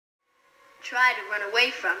tried to run away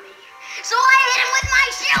from me. So I hit him with my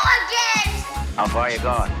shoe again! How far are you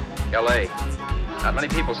going? L.A. Not many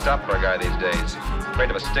people stop for a guy these days. Afraid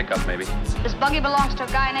of a stick-up, maybe. This buggy belongs to a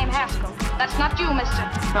guy named Haskell. That's not you, mister.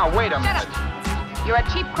 Now, wait a Shut minute. up. You're a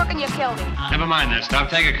cheap crook and you killed him. Never mind that stuff.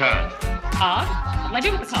 Take a car. Car? What'll I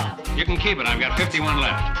do with the car? You can keep it. I've got 51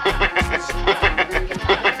 left.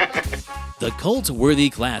 The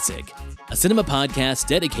CultWorthy Classic, a cinema podcast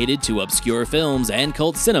dedicated to obscure films and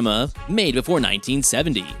cult cinema made before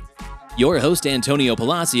 1970. Your host Antonio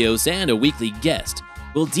Palacios and a weekly guest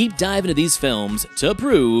will deep dive into these films to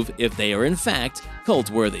prove if they are in fact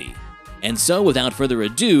cult-worthy. And so, without further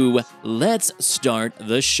ado, let's start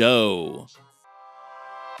the show.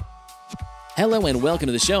 Hello and welcome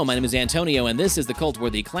to the show. My name is Antonio and this is the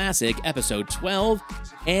CultWorthy Classic, episode 12.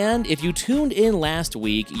 And if you tuned in last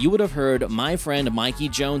week, you would have heard my friend Mikey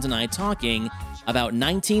Jones and I talking about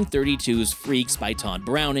 1932's Freaks by Todd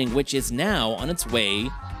Browning, which is now on its way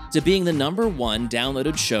to being the #1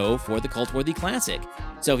 downloaded show for the CultWorthy Classic.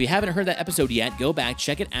 So if you haven't heard that episode yet, go back,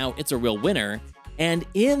 check it out. It's a real winner. And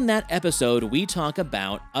in that episode, we talk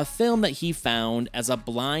about a film that he found as a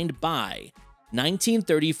blind buy,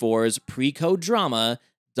 1934's pre-code drama,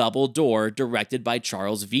 Double Door, directed by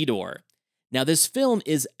Charles Vidor. Now, this film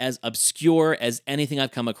is as obscure as anything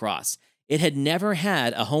I've come across. It had never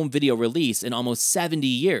had a home video release in almost 70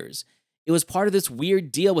 years. It was part of this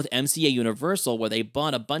weird deal with MCA Universal where they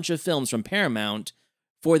bought a bunch of films from Paramount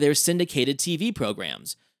for their syndicated TV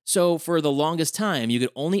programs. So for the longest time, you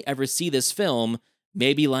could only ever see this film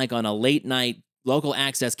maybe like on a late night local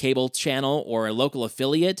access cable channel or a local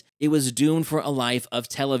affiliate. It was doomed for a life of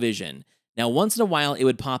television. Now, once in a while, it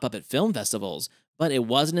would pop up at film festivals, but it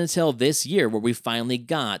wasn't until this year where we finally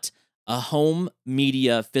got a home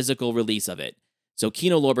media physical release of it. So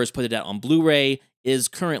Kino Lorber's put it out on Blu-ray, is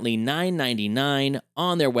currently $9.99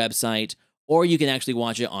 on their website, or you can actually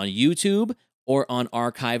watch it on YouTube or on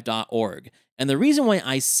archive.org. And the reason why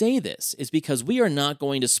I say this is because we are not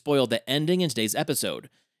going to spoil the ending in today's episode.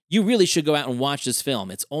 You really should go out and watch this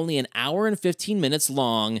film. It's only an hour and 15 minutes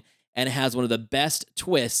long, and it has one of the best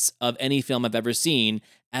twists of any film I've ever seen,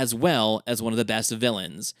 as well as one of the best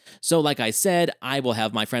villains. So like I said, I will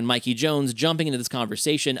have my friend Mikey Jones jumping into this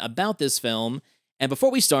conversation about this film. And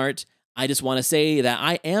before we start, I just want to say that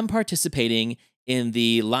I am participating in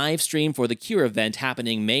the live stream for the Cure event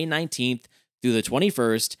happening May 19th through the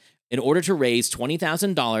 21st in order to raise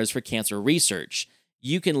 $20,000 for cancer research.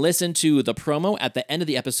 You can listen to the promo at the end of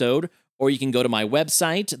the episode, or you can go to my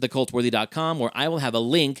website, thecultworthy.com, where I will have a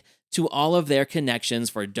link to all of their connections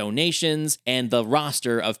for donations and the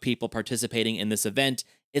roster of people participating in this event.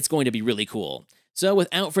 It's going to be really cool. So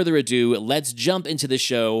without further ado, let's jump into the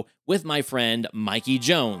show with my friend Mikey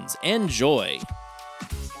Jones. Enjoy.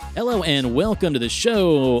 Hello and welcome to the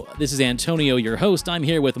show. This is Antonio, your host. I'm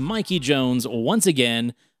here with Mikey Jones once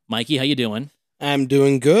again. Mikey, how you doing? I'm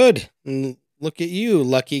doing good. Look at you,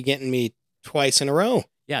 lucky getting me twice in a row.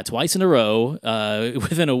 Yeah, twice in a row,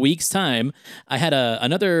 within a week's time. I had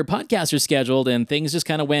another podcaster scheduled, and things just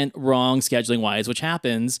kind of went wrong scheduling-wise, which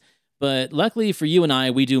happens. But luckily for you and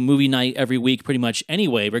I, we do movie night every week pretty much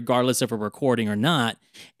anyway, regardless if we're recording or not.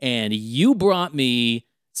 And you brought me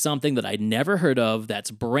something that I'd never heard of that's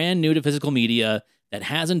brand new to physical media, that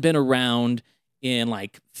hasn't been around in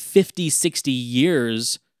like 50, 60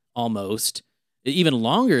 years almost, even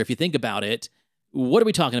longer if you think about it. What are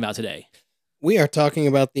we talking about today? We are talking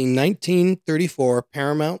about the 1934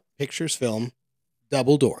 Paramount Pictures film,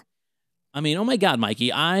 Double Door. I mean, oh my God,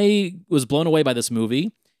 Mikey, I was blown away by this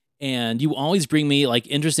movie. And you always bring me like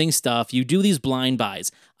interesting stuff. You do these blind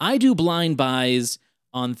buys. I do blind buys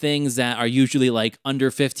on things that are usually like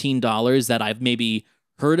under $15 that I've maybe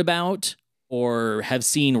heard about or have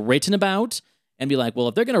seen written about, and be like, well,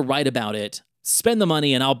 if they're going to write about it, spend the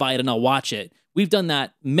money and I'll buy it and I'll watch it. We've done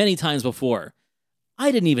that many times before.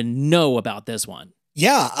 I didn't even know about this one.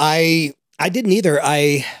 Yeah, I didn't either.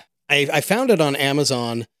 I found it on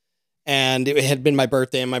Amazon. And it had been my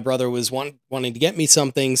birthday, and my brother was wanting to get me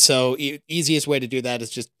something. So easiest way to do that is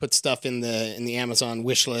just put stuff in the Amazon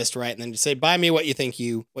wish list, right? And then just say, buy me what you think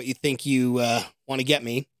you want to get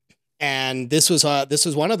me. And this was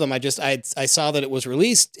one of them. I saw that it was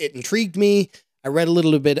released. It intrigued me. I read a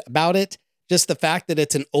little bit about it. Just the fact that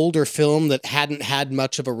it's an older film that hadn't had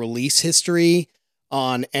much of a release history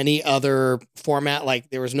on any other format. Like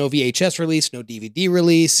there was no VHS release, no DVD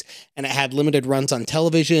release, and it had limited runs on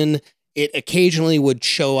television. It occasionally would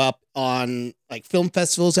show up on like film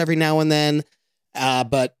festivals every now and then.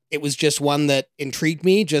 But it was just one that intrigued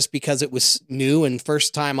me just because it was new and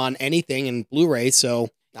first time on anything in Blu-ray. So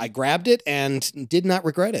I grabbed it and did not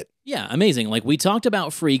regret it. Yeah, amazing. Like, we talked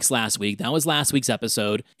about Freaks last week. That was last week's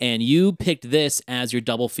episode, and you picked this as your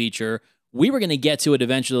double feature. We were going to get to it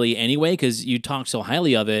eventually anyway because you talked so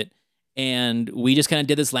highly of it, and we just kind of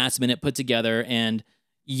did this last minute put together, and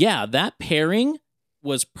yeah, that pairing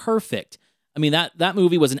was perfect. I mean, that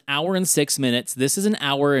movie was an hour and 6 minutes. This is an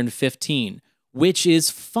hour and 15, which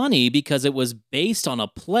is funny because it was based on a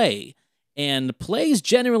play, and plays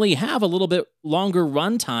generally have a little bit longer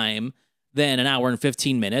runtime than an hour and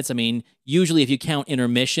 15 minutes. I mean, usually if you count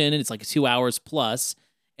intermission, it's like 2 hours plus.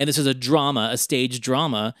 And this is a drama, a stage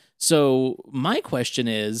drama. So my question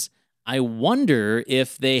is, I wonder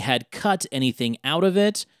if they had cut anything out of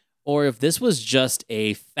it, or if this was just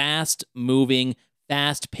a fast-moving,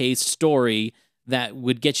 fast-paced story that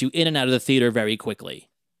would get you in and out of the theater very quickly.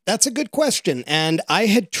 That's a good question. And I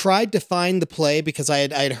had tried to find the play because I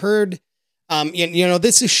had heard,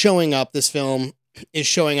 this is showing up, this film is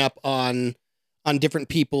showing up on different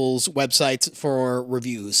people's websites for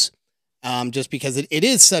reviews, just because it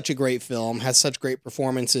is such a great film, has such great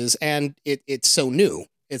performances, and it's so new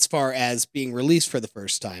as far as being released for the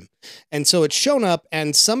first time. And so it's shown up,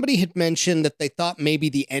 and somebody had mentioned that they thought maybe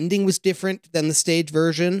the ending was different than the stage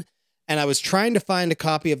version, and I was trying to find a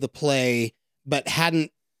copy of the play, but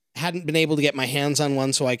hadn't been able to get my hands on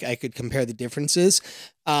one so I could compare the differences.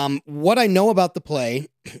 What I know about the play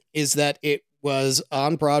is that it was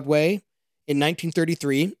on Broadway in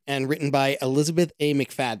 1933 and written by Elizabeth A.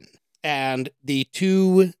 McFadden. And the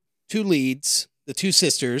two leads, the two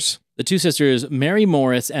sisters, Mary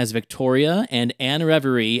Morris as Victoria and Anne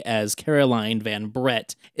Reverie as Caroline Van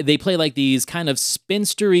Brett. They play like these kind of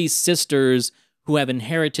spinstery sisters who have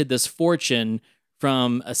inherited this fortune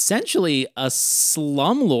from essentially a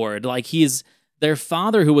slumlord. Like, their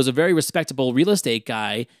father, who was a very respectable real estate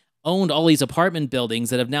guy, owned all these apartment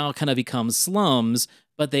buildings that have now kind of become slums,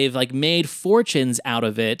 but they've like made fortunes out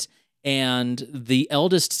of it. And the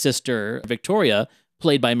eldest sister, Victoria,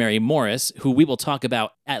 played by Mary Morris, who we will talk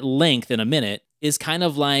about at length in a minute, is kind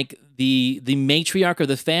of like the matriarch of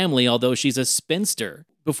the family, although she's a spinster.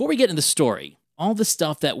 Before we get into the story, all the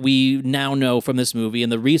stuff that we now know from this movie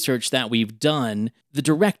and the research that we've done, the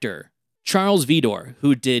director, Charles Vidor,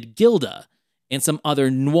 who did Gilda and some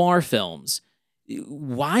other noir films,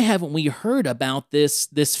 why haven't we heard about this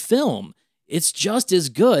film? It's just as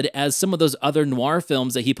good as some of those other noir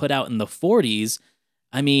films that he put out in the 40s.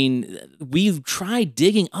 I mean, we've tried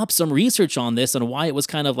digging up some research on this and why it was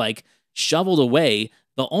kind of like shoveled away.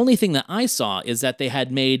 The only thing that I saw is that they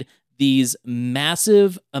had made these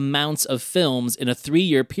massive amounts of films in a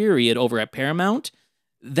 3-year period over at Paramount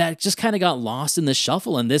that just kind of got lost in the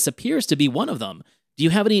shuffle, and this appears to be one of them. Do you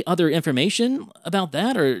have any other information about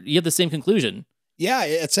that, or you have the same conclusion? Yeah,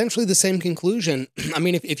 essentially the same conclusion. I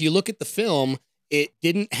mean, if you look at the film, it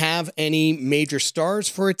didn't have any major stars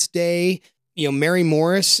for its day. You know, Mary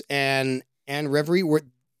Morris and Anne Reverie were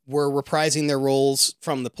reprising their roles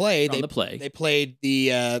from the play. They played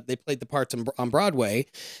the parts on Broadway.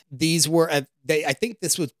 These were I think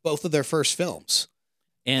this was both of their first films.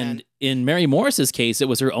 And in Mary Morris's case, it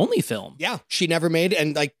was her only film. Yeah, she never made,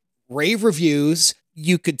 and like rave reviews.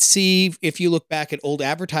 You could see if you look back at old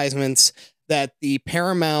advertisements that the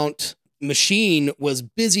Paramount machine was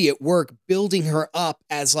busy at work building her up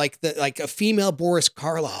as like a female Boris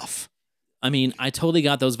Karloff. I mean, I totally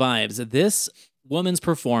got those vibes. This woman's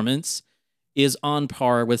performance is on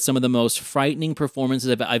par with some of the most frightening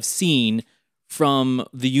performances I've seen from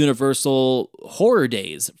the Universal horror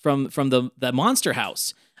days, from the Monster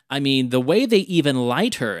House. I mean, the way they even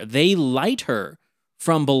light her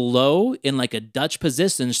from below in like a Dutch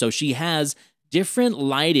position, so she has different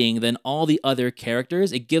lighting than all the other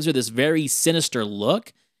characters. It gives her this very sinister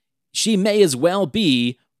look. She may as well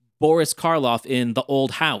be Boris Karloff in The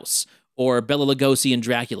Old House or Bela Lugosi in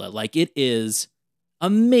Dracula. Like, it is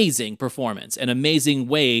amazing performance, an amazing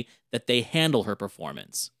way that they handle her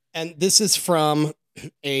performance. And this is from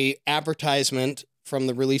a advertisement from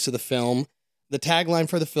the release of the film. The tagline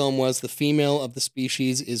for the film was, "The female of the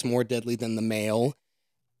species is more deadly than the male."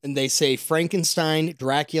 And they say Frankenstein,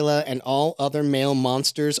 Dracula, and all other male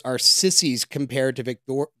monsters are sissies compared to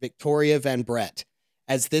Victoria Van Brett,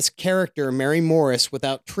 as this character, Mary Morris,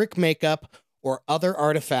 without trick makeup or other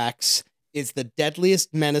artifacts, is the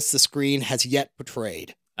deadliest menace the screen has yet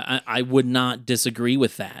portrayed. I would not disagree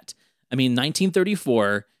with that. I mean,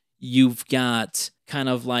 1934, you've got kind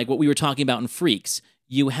of like what we were talking about in Freaks.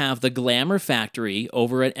 You have the glamour factory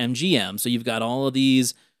over at MGM, so you've got all of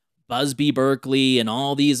these Busby Berkeley and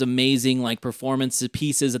all these amazing like performance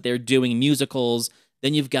pieces that they're doing, musicals.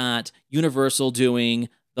 Then you've got Universal doing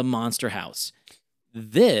the Monster House.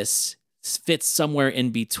 This fits somewhere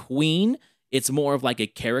in between. It's more of like a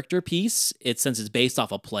character piece. Since it's based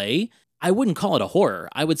off a play. I wouldn't call it a horror.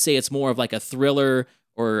 I would say it's more of like a thriller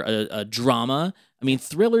or a drama. I mean,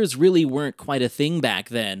 thrillers really weren't quite a thing back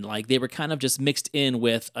then. Like they were kind of just mixed in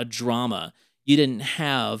with a drama. You didn't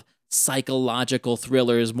have psychological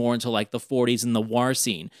thrillers more until like the 40s and the war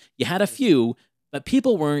scene. You had a few, but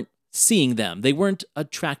people weren't seeing them. They weren't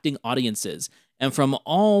attracting audiences. And from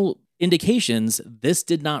all indications, this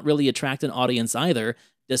did not really attract an audience either,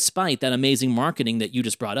 despite that amazing marketing that you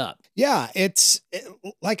just brought up. Yeah,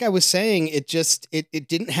 like I was saying, it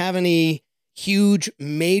didn't have any huge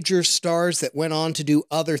major stars that went on to do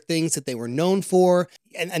other things that they were known for.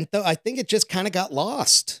 And I think it just kind of got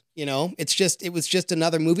lost. It was just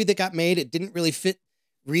another movie that got made. It didn't really fit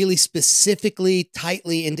really specifically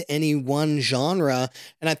tightly into any one genre.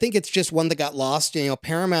 And I think it's just one that got lost.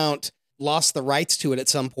 Paramount lost the rights to it at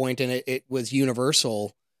some point, and it was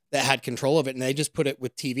Universal that had control of it, and they just put it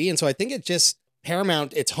with TV. And so I think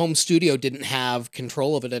Paramount, its home studio, didn't have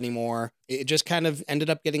control of it anymore. It just kind of ended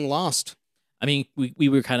up getting lost. I mean, we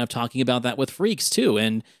were kind of talking about that with Freaks too,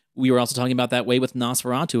 and we were also talking about that way with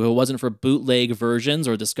Nosferatu. If it wasn't for bootleg versions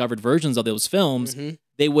or discovered versions of those films,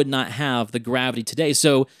 they would not have the gravity today.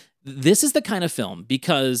 So this is the kind of film,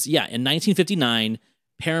 because in 1959,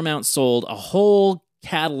 Paramount sold a whole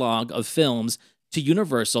catalog of films to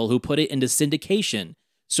Universal, who put it into syndication.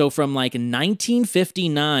 So from like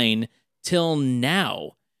 1959 till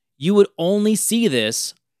now, you would only see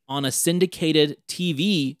this on a syndicated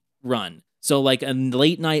TV run. So like a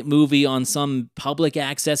late night movie on some public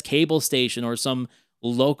access cable station or some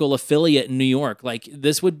local affiliate in New York. Like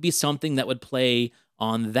this would be something that would play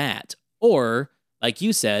on that. Or, like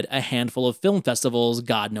you said, a handful of film festivals,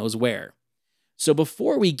 God knows where. So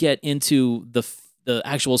before we get into the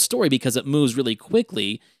actual story, because it moves really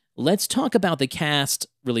quickly, let's talk about the cast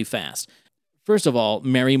really fast. First of all,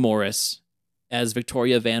 Mary Morris as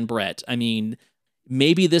Victoria Van Brett. I mean,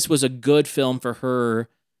 maybe this was a good film for her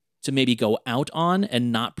to maybe go out on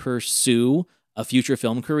and not pursue a future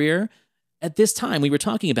film career. At this time, we were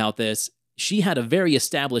talking about this, she had a very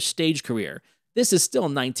established stage career. This is still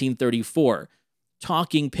 1934.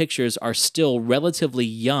 Talking pictures are still relatively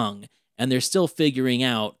young, and they're still figuring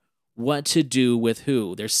out what to do with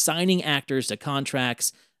who. They're signing actors to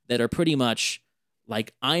contracts that are pretty much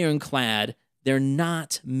like ironclad. They're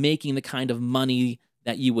not making the kind of money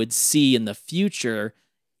that you would see in the future.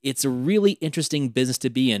 It's a really interesting business to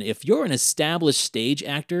be in. If you're an established stage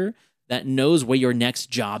actor that knows where your next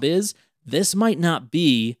job is, this might not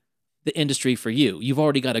be the industry for you. You've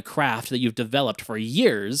already got a craft that you've developed for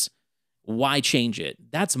years. Why change it?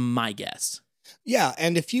 That's my guess. Yeah,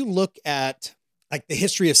 and if you look at like the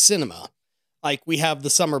history of cinema, like we have the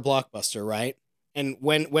summer blockbuster, right? And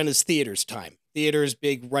when is theater's time? Theater's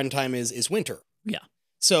big runtime is winter. Yeah.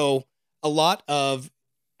 So a lot of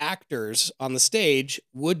actors on the stage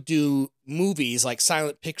would do movies like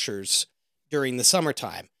silent pictures during the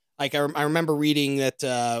summertime. Like I remember reading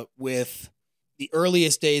that with the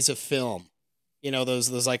earliest days of film,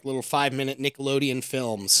 those like little 5-minute Nickelodeon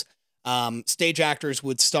films, stage actors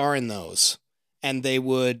would star in those, and they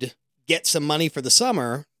would get some money for the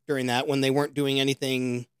summer during that when they weren't doing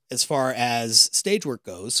anything as far as stage work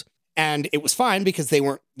goes. And it was fine because they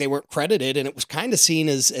weren't credited, and it was kind of seen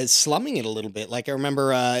as slumming it a little bit. Like I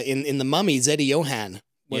remember in The Mummy, Zeddy Johann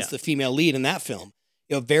was the female lead in that film.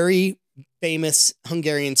 Very famous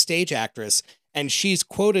Hungarian stage actress, and she's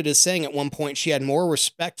quoted as saying at one point she had more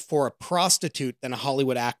respect for a prostitute than a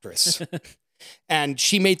Hollywood actress. And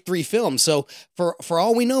she made 3 films. So for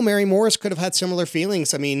all we know, Mary Morris could have had similar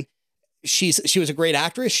feelings. I mean, she was a great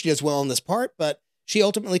actress. She does well in this part, but she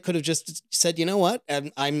ultimately could have just said, you know what,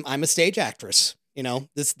 I'm a stage actress.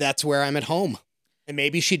 That's where I'm at home. And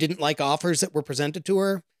maybe she didn't like offers that were presented to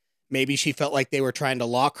her. Maybe she felt like they were trying to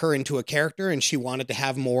lock her into a character, and she wanted to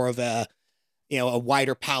have more of a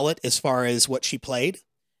wider palette as far as what she played.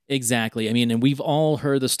 Exactly. I mean, and we've all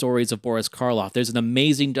heard the stories of Boris Karloff. There's an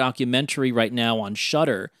amazing documentary right now on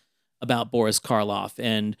Shudder about Boris Karloff,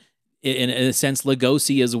 and in a sense,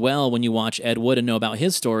 Lugosi as well, when you watch Ed Wood and know about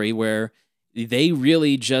his story, where they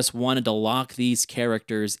really just wanted to lock these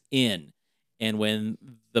characters in. And when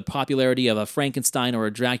the popularity of a Frankenstein or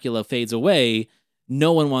a Dracula fades away,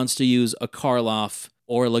 no one wants to use a Karloff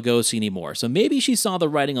or Lugosi anymore. So maybe she saw the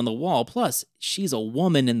writing on the wall. Plus, she's a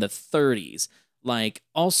woman in the 30s. Like,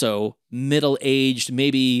 also middle-aged,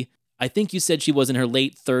 maybe, I think you said she was in her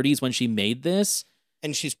late 30s when she made this.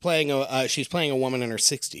 And she's playing a woman in her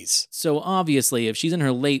 60s. So obviously, if she's in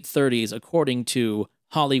her late 30s, according to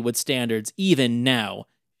Hollywood standards, even now,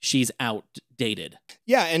 she's outdated.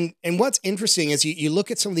 Yeah, and what's interesting is you look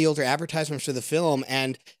at some of the older advertisements for the film,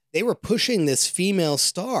 and they were pushing this female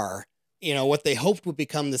star, what they hoped would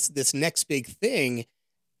become this next big thing,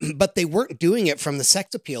 but they weren't doing it from the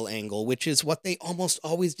sex appeal angle, which is what they almost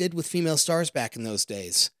always did with female stars back in those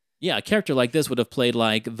days. Yeah, a character like this would have played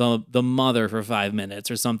like the mother for 5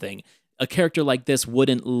 minutes or something. A character like this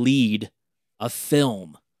wouldn't lead a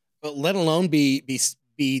film. But let alone be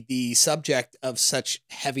the subject of such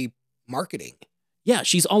heavy marketing. Yeah,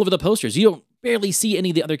 she's all over the posters. You don't barely see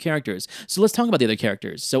any of the other characters. So let's talk about the other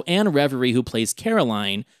characters. So Anne Reverie, who plays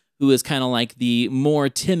Caroline, who is kind of like the more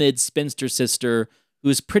timid spinster sister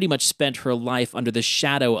who's pretty much spent her life under the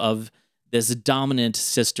shadow of this dominant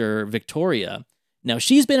sister, Victoria. Now,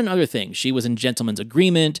 she's been in other things. She was in Gentleman's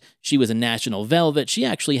Agreement. She was in National Velvet. She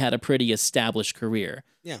actually had a pretty established career.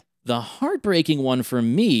 Yeah. The heartbreaking one for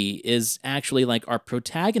me is actually like our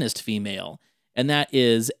protagonist female, and that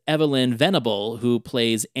is Evelyn Venable, who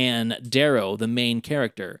plays Anne Darrow, the main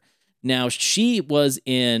character. Now, she was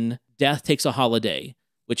in Death Takes a Holiday,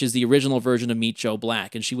 which is the original version of Meet Joe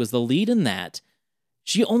Black, and she was the lead in that.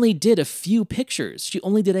 She only did a few pictures. She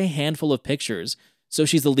only did a handful of pictures. So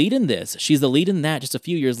she's the lead in this. She's the lead in that just a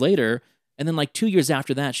few years later. And then like 2 years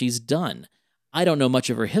after that, she's done. I don't know much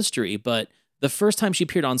of her history, but the first time she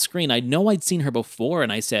appeared on screen, I know I'd seen her before,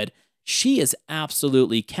 and I said, she is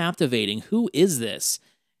absolutely captivating. Who is this?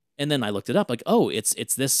 And then I looked it up, like, oh, it's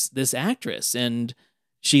this actress, and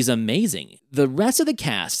she's amazing. The rest of the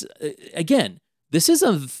cast, again, this is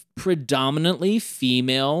a predominantly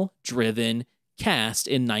female-driven cast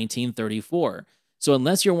in 1934. So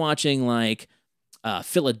unless you're watching like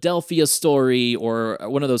Philadelphia Story or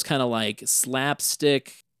one of those kind of like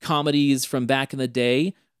slapstick comedies from back in the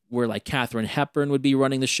day where like Katharine Hepburn would be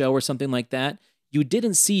running the show or something like that, you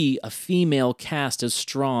didn't see a female cast as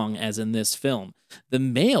strong as in this film. The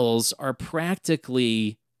males are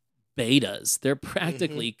practically betas. They're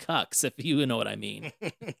practically cucks, if you know what I mean.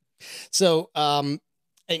 So, and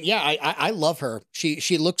yeah, I love her.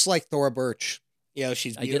 She looks like Thora Birch.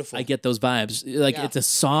 She's beautiful. I get those vibes. Like, Yeah. It's a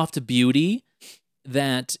soft beauty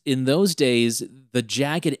that in those days, the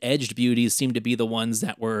jagged-edged beauties seemed to be the ones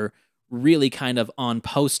that were really kind of on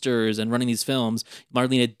posters and running these films.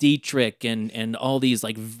 Marlene Dietrich and all these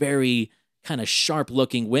like very kind of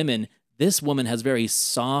sharp-looking women. This woman has very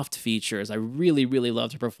soft features. I really, really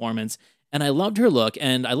loved her performance. And I loved her look,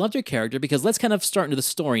 and I loved her character, because let's kind of start into the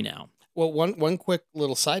story now. Well, one quick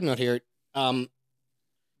little side note here. Do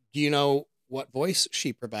you know what voice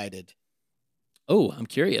she provided? Oh, I'm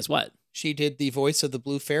curious. What? She did the voice of the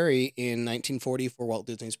Blue Fairy in 1940 for Walt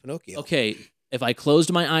Disney's Pinocchio. Okay, if I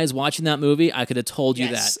closed my eyes watching that movie, I could have told you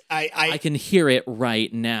Yes, that. I can hear it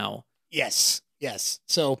right now. Yes.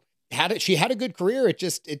 So she had a good career. It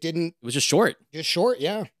didn't. It was just short. Just short,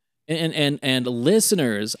 yeah. And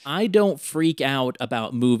listeners, I don't freak out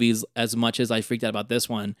about movies as much as I freaked out about this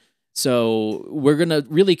one. So we're going to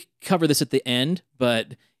really cover this at the end,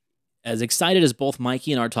 but as excited as both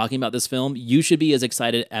Mikey and I are talking about this film, you should be as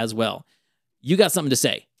excited as well. You got something to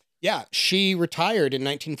say. Yeah, she retired in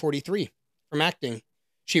 1943 from acting.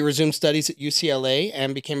 She resumed studies at UCLA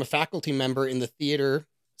and became a faculty member in the theater.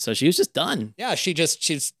 So she was just done. Yeah,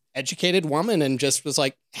 she's educated woman and just was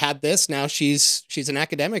like, had this. Now she's an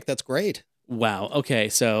academic. That's great. Wow. Okay.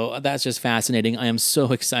 So that's just fascinating. I am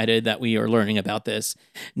so excited that we are learning about this.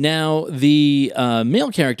 Now, the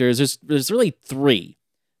male characters, there's really three.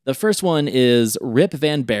 The first one is Rip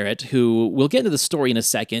Van Barrett, who we'll get into the story in a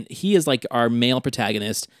second. He is like our male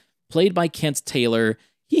protagonist, played by Kent Taylor.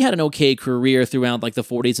 He had an okay career throughout like the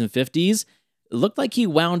 40s and 50s. It looked like he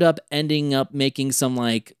wound up ending up making some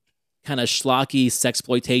like kind of schlocky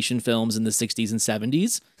sexploitation films in the 60s and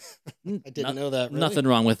 70s. I didn't know that. Really. Nothing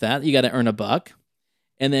wrong with that. You got to earn a buck.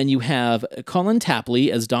 And then you have Colin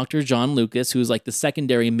Tapley as Dr. John Lucas, who's like the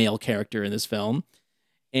secondary male character in this film.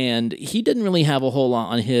 And he didn't really have a whole lot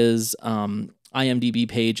on his IMDb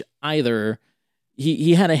page either.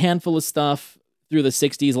 He had a handful of stuff through the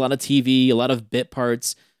 60s, a lot of TV, a lot of bit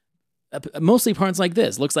parts, mostly parts like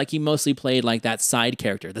this. Looks like he mostly played like that side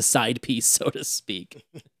character, the side piece, so to speak.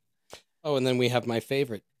 Oh, and then we have my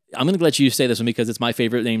favorite. I'm going to let you say this one because it's my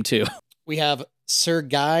favorite name too. We have Sir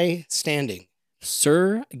Guy Standing.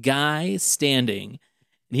 Sir Guy Standing.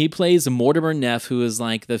 And he plays Mortimer Neff, who is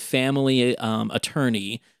like the family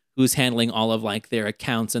attorney who's handling all of like their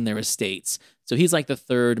accounts and their estates. So he's like the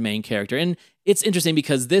third main character. And it's interesting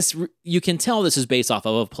because this, you can tell this is based off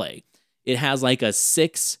of a play. It has like a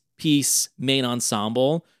 6-piece main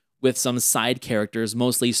ensemble with some side characters,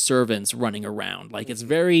 mostly servants running around. Like it's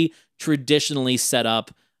very traditionally set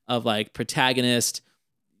up of like protagonist,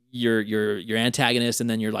 your antagonist, and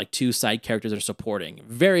then your like two side characters that are supporting.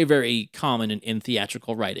 Very, very common in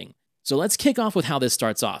theatrical writing. So let's kick off with how this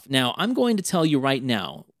starts off. Now, I'm going to tell you right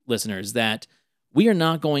now, listeners, that we are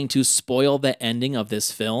not going to spoil the ending of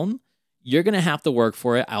this film. You're going to have to work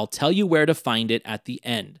for it. I'll tell you where to find it at the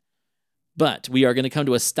end. But we are going to come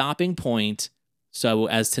to a stopping point so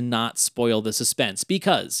as to not spoil the suspense,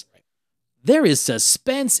 because there is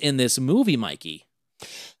suspense in this movie, Mikey.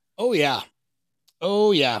 Oh, yeah.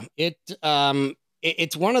 Oh, yeah.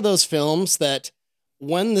 It's one of those films that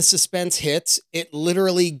when the suspense hits, it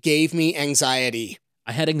literally gave me anxiety.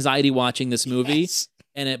 I had anxiety watching this movie, Yes.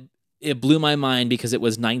 and it blew my mind because it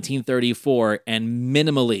was 1934 and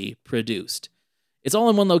minimally produced. It's all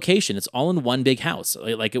in one location. It's all in one big house,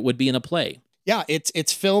 like it would be in a play. Yeah,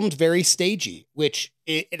 it's filmed very stagey, which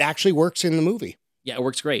it actually works in the movie. Yeah, it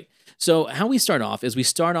works great. So how we start off is we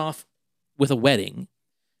start off with a wedding.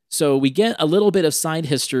 So we get a little bit of side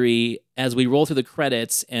history as we roll through the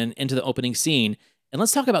credits and into the opening scene. And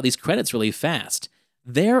let's talk about these credits really fast.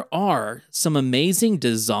 There are some amazing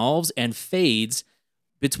dissolves and fades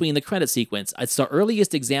between the credit sequence. It's the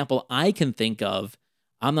earliest example I can think of.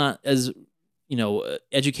 I'm not as,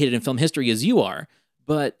 educated in film history as you are,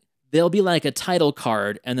 but there'll be like a title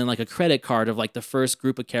card and then like a credit card of like the first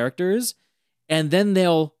group of characters. And then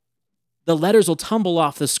the letters will tumble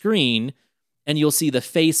off the screen and you'll see the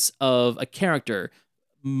face of a character.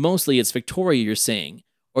 Mostly it's Victoria you're seeing.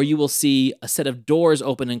 Or you will see a set of doors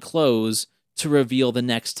open and close to reveal the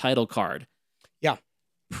next title card. Yeah.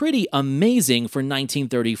 Pretty amazing for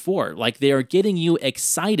 1934. Like, they are getting you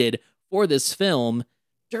excited for this film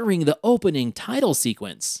during the opening title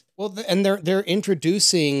sequence. Well, and they're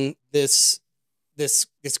introducing this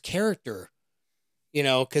character,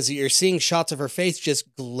 because you're seeing shots of her face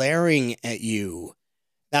just glaring at you.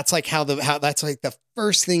 That's like how that's like the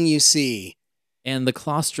first thing you see. And the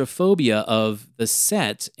claustrophobia of the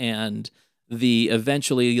set and the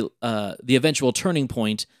eventual turning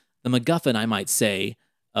point, the MacGuffin, I might say,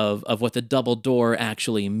 of what the double door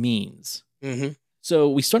actually means. Mm-hmm. So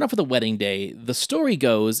we start off with a wedding day. The story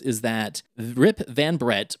goes is that Rip Van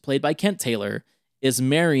Brett, played by Kent Taylor, is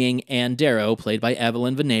marrying Ann Darrow, played by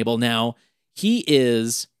Evelyn Van Nabel. Now, he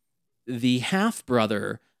is the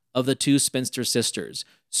half-brother of the two spinster sisters.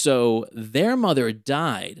 So their mother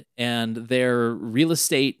died, and their real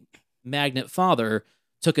estate magnate father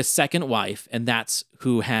took a second wife, and that's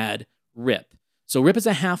who had Rip. So Rip is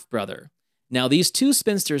a half-brother. Now, these two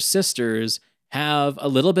spinster sisters have a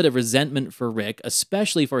little bit of resentment for Rick,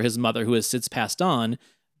 especially for his mother, who has since passed on,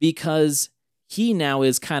 because he now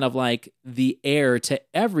is kind of like the heir to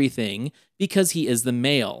everything because he is the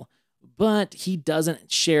male. But he doesn't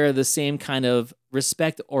share the same kind of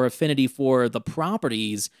respect or affinity for the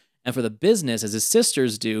properties and for the business as his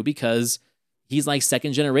sisters do, because he's like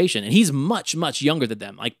second generation and he's much, much younger than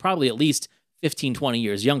them, like probably at least 15, 20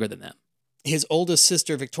 years younger than them. His oldest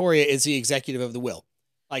sister, Victoria, is the executive of the will.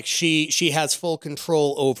 Like she has full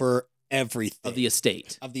control over everything. Of the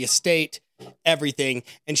estate, everything.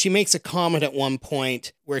 And she makes a comment at one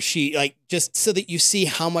point where she, like, just so that you see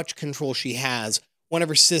how much control she has, one of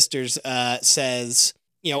her sisters says,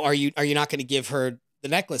 are you not going to give her the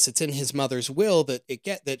necklace? It's in his mother's will that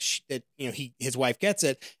his wife gets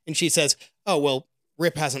it. And she says, oh, well,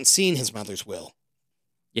 Rip hasn't seen his mother's will.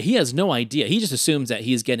 Yeah, he has no idea. He just assumes that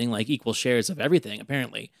he's getting like equal shares of everything,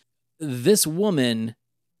 apparently. This woman,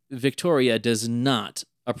 Victoria, does not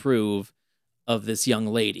approve of this young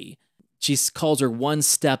lady. She calls her one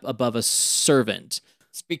step above a servant.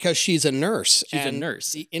 It's because she's a nurse. She's a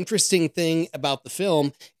nurse. The interesting thing about the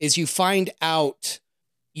film is you find out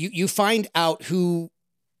who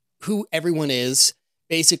everyone is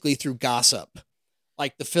basically through gossip.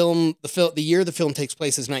 Like the year the film takes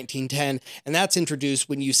place is 1910, and that's introduced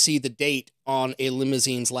when you see the date on a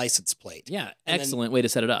limousine's license plate. Yeah, excellent way to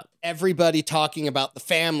set it up. Everybody talking about the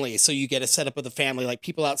family, so you get a setup of the family, like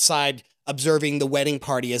people outside observing the wedding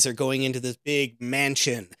party as they're going into this big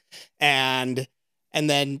mansion, and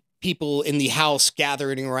then people in the house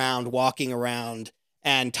gathering around, walking around,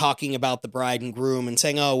 and talking about the bride and groom and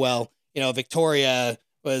saying, "Oh well, Victoria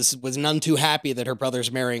was none too happy that her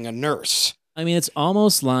brother's marrying a nurse." I mean, it's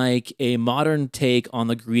almost like a modern take on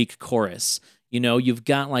the Greek chorus. You've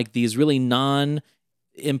got like these really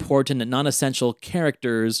non-important and non-essential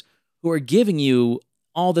characters who are giving you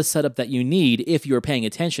all the setup that you need if you're paying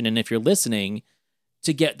attention and if you're listening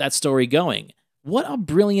to get that story going. What a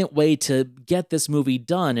brilliant way to get this movie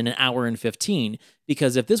done in an hour and 15.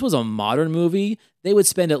 Because if this was a modern movie, they would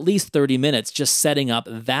spend at least 30 minutes just setting up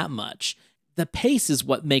that much. The pace is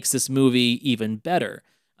what makes this movie even better.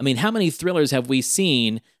 I mean, how many thrillers have we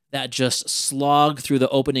seen that just slog through the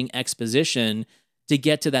opening exposition to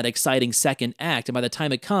get to that exciting second act? And by the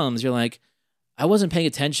time it comes, you're like, I wasn't paying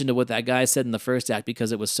attention to what that guy said in the first act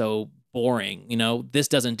because it was so boring. This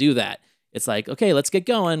doesn't do that. It's like, okay, let's get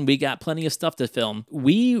going. We got plenty of stuff to film.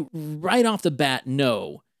 We, right off the bat,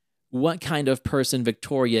 know what kind of person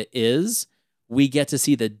Victoria is. We get to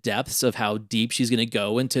see the depths of how deep she's going to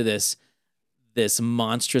go into this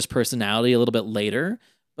monstrous personality a little bit later.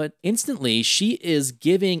 But instantly, she is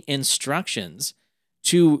giving instructions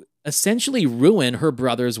to essentially ruin her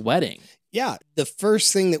brother's wedding. Yeah, the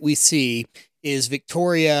first thing that we see is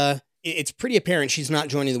Victoria. It's pretty apparent she's not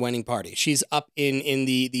joining the wedding party. She's up in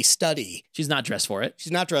the study. She's not dressed for it.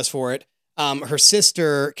 She's not dressed for it. Her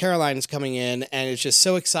sister, Caroline, is coming in and is just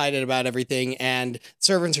so excited about everything. And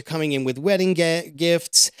servants are coming in with wedding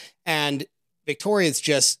gifts. And Victoria's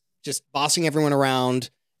just bossing everyone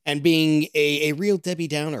around and being a real Debbie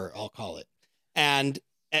Downer, I'll call it. And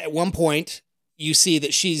at one point, you see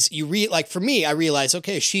that for me, I realized,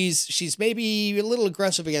 okay, she's maybe a little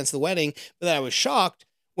aggressive against the wedding, but then I was shocked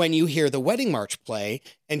when you hear the wedding march play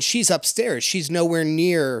and she's upstairs. She's nowhere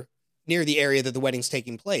near the area that the wedding's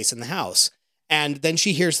taking place in the house. And then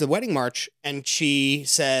she hears the wedding march and she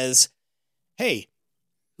says, hey,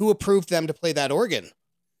 who approved them to play that organ?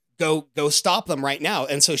 Go stop them right now.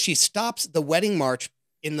 And so she stops the wedding march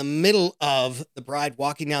in the middle of the bride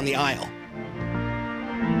walking down the aisle.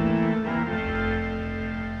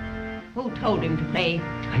 Who told him to play?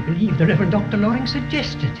 I believe the Reverend Dr. Loring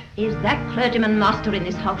suggested. Is that clergyman master in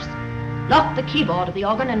this house? Lock the keyboard of the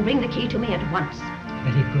organ and bring the key to me at once.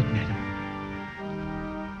 Very good, madam.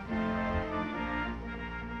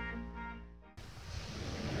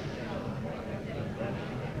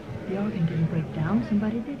 The organ didn't break down.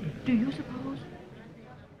 Somebody did it. Do you suppose?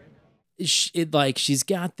 She's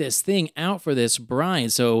got this thing out for this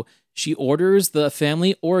bride, so she orders the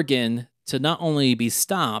family organ to not only be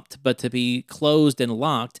stopped, but to be closed and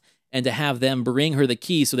locked, and to have them bring her the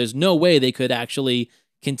key, so there's no way they could actually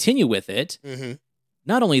continue with it. Mm-hmm.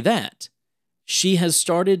 Not only that, she has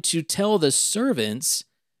started to tell the servants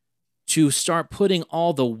to start putting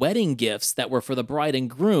all the wedding gifts that were for the bride and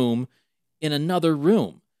groom in another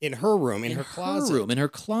room. In her room, in her closet. In her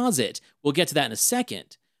closet. We'll get to that in a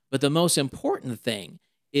second. But the most important thing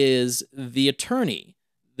is the attorney,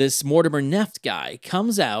 this Mortimer Neft guy,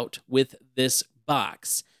 comes out with this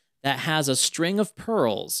box that has a string of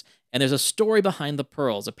pearls, and there's a story behind the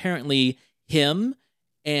pearls. Apparently, him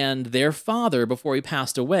and their father, before he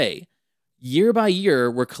passed away, year by year,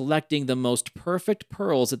 were collecting the most perfect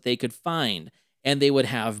pearls that they could find, and they would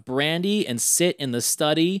have brandy and sit in the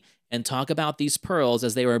study and talk about these pearls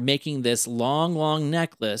as they were making this long, long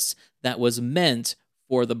necklace that was meant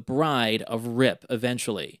for the bride of Rip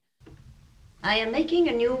eventually. I am making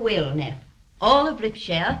a new will, Neff. All of Rip's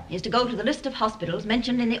share is to go to the list of hospitals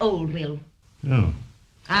mentioned in the old will. Oh.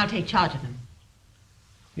 I'll take charge of them.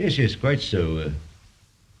 Yes, quite so.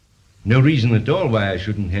 No reason at all why I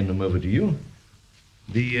shouldn't hand them over to you.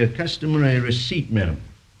 The customary receipt, madam.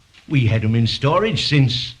 We had them in storage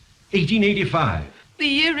since 1885. The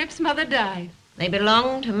year Rip's mother died. They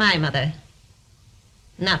belong to my mother,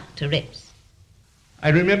 not to Rip's. I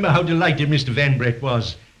remember how delighted Mr. Van Brett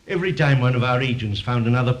was every time one of our agents found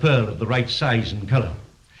another pearl of the right size and color.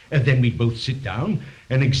 And then we'd both sit down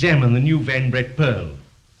and examine the new Van Brett pearl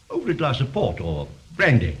over a glass of port or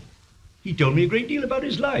brandy. He told me a great deal about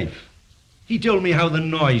his life. He told me how the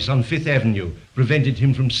noise on Fifth Avenue prevented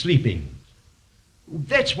him from sleeping.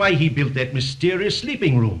 That's why he built that mysterious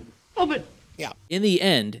sleeping room. Oh, but yeah. In the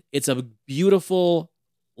end, it's a beautiful,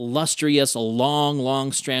 lustrous, long,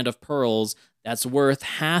 long strand of pearls that's worth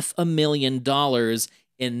 $500,000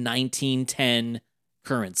 in 1910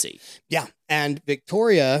 currency. Yeah, and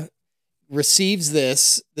Victoria receives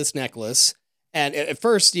this necklace, and at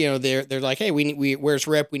first, they're like, "Hey, we where's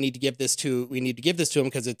Rip? We need to give this to him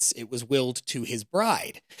because it was willed to his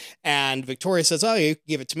bride." And Victoria says, "Oh, you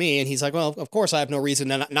give it to me," and he's like, "Well, of course, I have no reason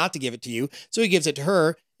not to give it to you." So he gives it to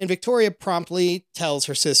her, and Victoria promptly tells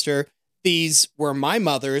her sister, "These were my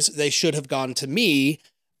mother's. They should have gone to me.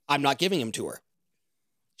 I'm not giving them to her."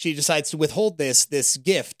 She decides to withhold this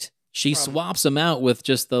gift. She swaps them out with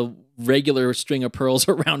just the regular string of pearls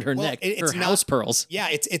around her neck. Her house pearls. Yeah,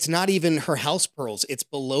 it's not even her house pearls. It's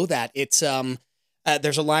below that. It's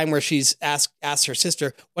there's a line where she's asked her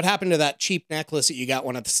sister, "What happened to that cheap necklace that you got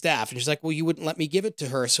one of the staff?" And she's like, "Well, you wouldn't let me give it to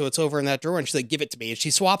her, so it's over in that drawer." And she's like, "Give it to me." And she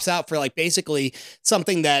swaps out for basically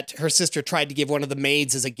something that her sister tried to give one of the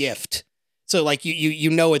maids as a gift. So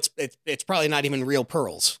it's probably not even real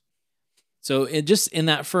pearls. So just in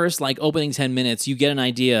that first opening 10 minutes, you get an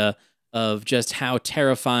idea of just how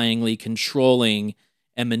terrifyingly controlling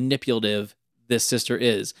and manipulative this sister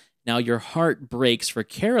is. Now your heart breaks for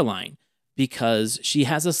Caroline because she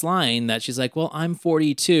has this line that she's like, well, I'm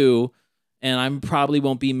 42 and I probably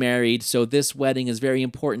won't be married, so this wedding is very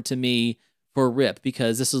important to me for Rip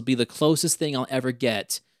because this will be the closest thing I'll ever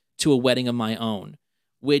get to a wedding of my own,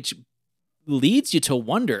 which leads you to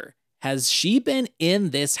wonder, has she been in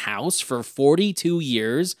this house for 42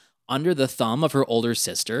 years under the thumb of her older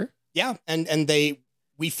sister? Yeah, and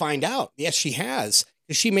we find out, yes, she has.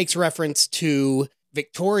 She makes reference to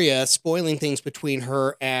Victoria spoiling things between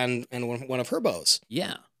her and one of her beaux.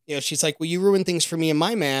 Yeah. You know, she's like, well, you ruined things for me and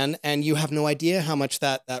my man, and you have no idea how much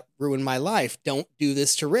that ruined my life. Don't do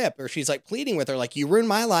this to Rip. Or she's like pleading with her, like, you ruined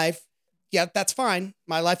my life. Yeah, that's fine.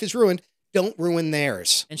 My life is ruined. Don't ruin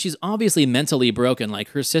theirs. And she's obviously mentally broken. Like,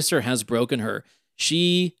 her sister has broken her.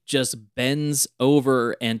 She just bends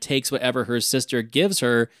over and takes whatever her sister gives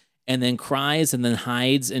her and then cries and then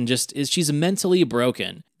hides and she's mentally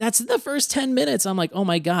broken. That's the first 10 minutes. I'm like, oh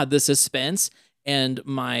my God, the suspense and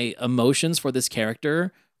my emotions for this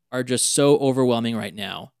character are just so overwhelming right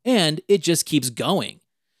now. And it just keeps going.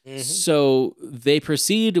 Mm-hmm. So they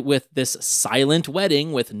proceed with this silent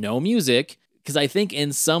wedding with no music. Because I think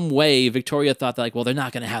in some way, Victoria thought that, like, well, they're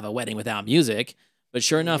not going to have a wedding without music. But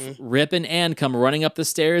sure enough, Rip and Anne come running up the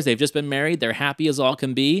stairs. They've just been married. They're happy as all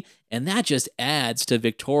can be. And that just adds to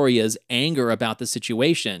Victoria's anger about the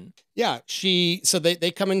situation. Yeah, so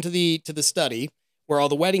they come into the study where all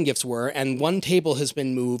the wedding gifts were, and one table has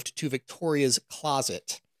been moved to Victoria's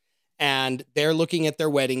closet. And they're looking at their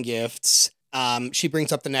wedding gifts. She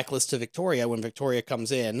brings up the necklace to Victoria when Victoria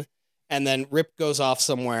comes in. And then Rip goes off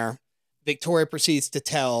somewhere. Victoria proceeds to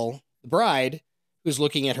tell the bride, who's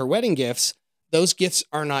looking at her wedding gifts, those gifts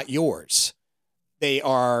are not yours. They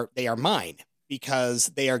are mine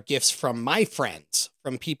because they are gifts from my friends,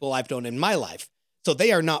 from people I've known in my life. So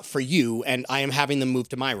they are not for you, and I am having them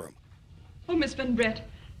moved to my room. Oh, Miss Van Brett,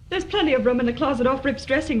 there's plenty of room in the closet off Rip's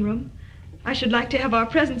dressing room. I should like to have our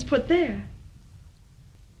presents put there.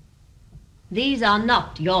 These are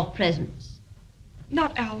not your presents.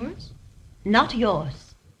 Not ours? Not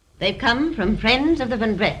yours. They've come from friends of the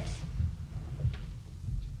Van Bretts.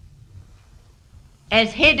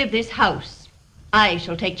 As head of this house, I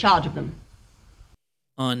shall take charge of them.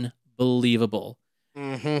 Unbelievable.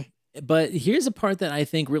 Mm-hmm. But here's a part that I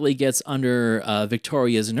think really gets under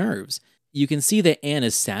Victoria's nerves. You can see that Anne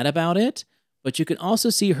is sad about it, but you can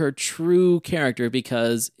also see her true character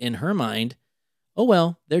because in her mind, oh,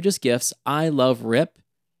 well, they're just gifts. I love Rip,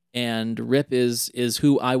 and Rip is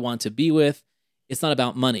who I want to be with. It's not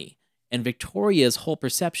about money. And Victoria's whole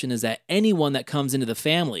perception is that anyone that comes into the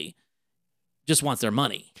family just wants their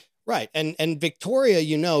money. Right. And Victoria,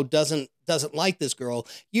 doesn't like this girl.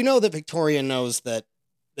 You know that Victoria knows that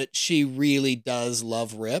she really does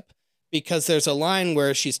love Rip, because there's a line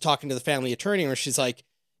where she's talking to the family attorney where she's like,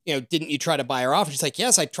 didn't you try to buy her off? And she's like,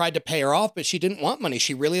 yes, I tried to pay her off, but she didn't want money.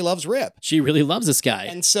 She really loves Rip. She really loves this guy.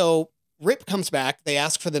 And so Rip comes back. They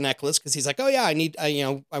ask for the necklace because he's like, oh yeah,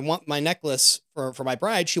 I want my necklace for my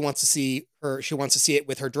bride. She wants to see it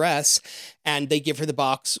with her dress, and they give her the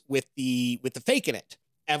box with the fake in it.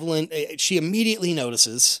 Evelyn, she immediately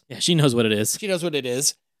notices. Yeah, she knows what it is. She knows what it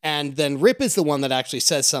is. And then Rip is the one that actually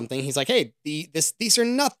says something. He's like, hey, these are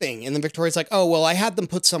nothing. And then Victoria's like, oh, well, I had them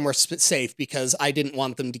put somewhere safe because I didn't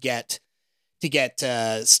want them to get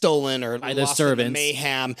stolen or by the lost servants. In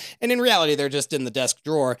mayhem. And in reality, they're just in the desk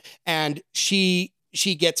drawer. And she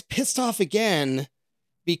gets pissed off again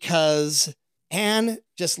because Anne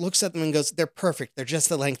just looks at them and goes, they're perfect. They're just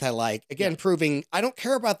the length I like. Again, proving I don't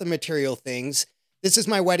care about the material things. This is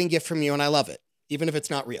my wedding gift from you, and I love it, even if it's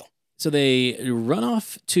not real. So they run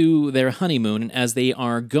off to their honeymoon, and as they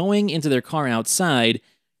are going into their car outside,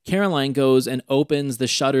 Caroline goes and opens the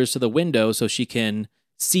shutters to the window so she can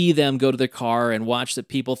see them go to their car and watch the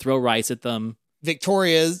people throw rice at them.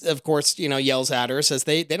 Victoria, of course, yells at her, says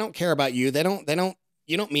they don't care about you.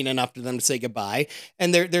 You don't mean enough to them to say goodbye.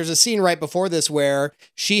 And there's a scene right before this where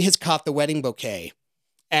she has caught the wedding bouquet.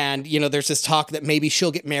 And, there's this talk that maybe she'll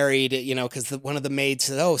get married, because one of the maids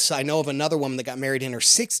said, oh, so I know of another woman that got married in her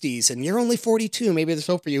 60s and you're only 42. Maybe there's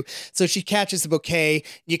hope for you. So she catches the bouquet.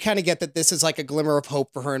 You kind of get that this is like a glimmer of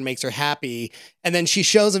hope for her and makes her happy. And then she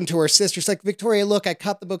shows him to her sister. She's like, Victoria, look, I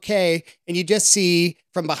caught the bouquet. And you just see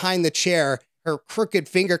from behind the chair, her crooked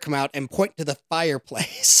finger come out and point to the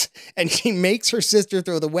fireplace. And she makes her sister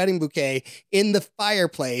throw the wedding bouquet in the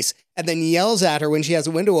fireplace and then yells at her when she has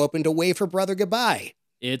a window open to wave her brother goodbye.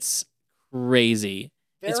 It's crazy.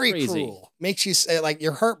 Very cruel. Makes you say, like,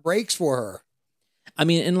 your heart breaks for her. I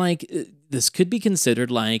mean, and this could be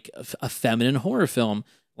considered like a feminine horror film.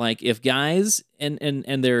 Like if guys and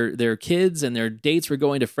their kids and their dates were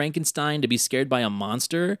going to Frankenstein to be scared by a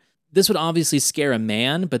monster, this would obviously scare a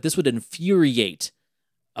man, but this would infuriate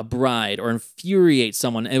a bride or infuriate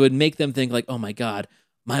someone. It would make them think like, oh my God,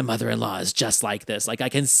 my mother-in-law is just like this. Like I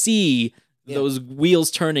can see those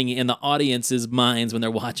wheels turning in the audience's minds when they're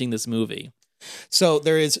watching this movie. So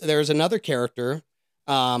there's another character,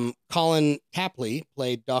 Colin Tapley,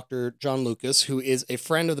 played Dr. John Lucas, who is a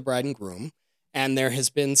friend of the bride and groom. And there has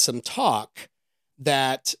been some talk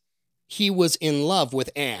that he was in love with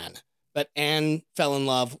Anne, but Anne fell in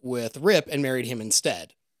love with Rip and married him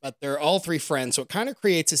instead. But they're all three friends, so it kind of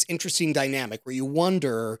creates this interesting dynamic where you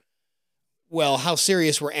wonder, well, how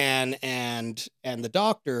serious were Anne and the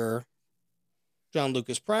doctor, John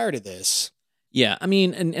Lucas, prior to this? Yeah, I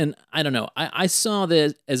mean, and I don't know. I saw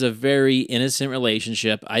this as a very innocent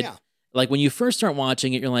relationship. Like when you first start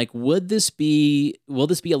watching it, you're like, will this be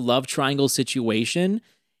a love triangle situation?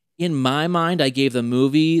 In my mind, I gave the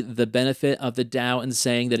movie the benefit of the doubt and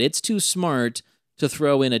saying that it's too smart to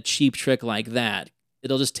throw in a cheap trick like that.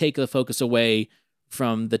 It'll just take the focus away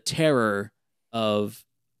from the terror of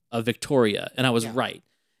Victoria. And I was right.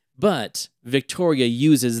 But Victoria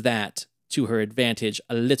uses that to her advantage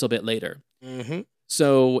a little bit later. Mm-hmm.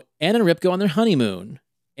 So Anne and Rip go on their honeymoon.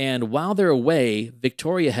 And while they're away,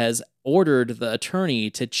 Victoria has ordered the attorney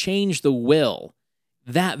to change the will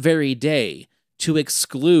that very day to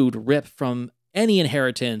exclude Rip from any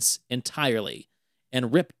inheritance entirely.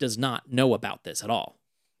 And Rip does not know about this at all.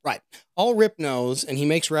 Right. All Rip knows, and he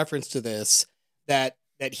makes reference to this, that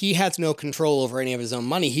he has no control over any of his own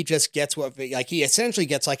money. He just gets he essentially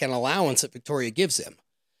gets like an allowance that Victoria gives him.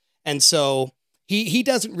 And so he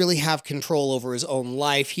doesn't really have control over his own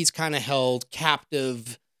life. He's kind of held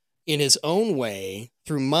captive in his own way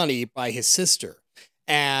through money by his sister.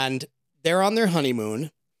 And they're on their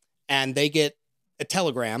honeymoon, and they get a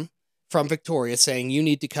telegram from Victoria saying, you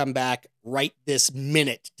need to come back right this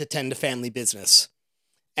minute to tend to family business.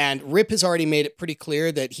 And Rip has already made it pretty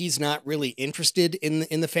clear that he's not really interested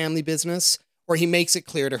in the family business, or he makes it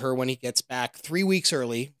clear to her when he gets back 3 weeks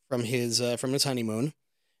early from his honeymoon.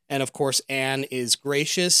 And of course, Anne is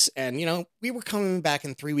gracious, and we were coming back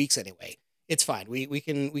in 3 weeks anyway. It's fine. We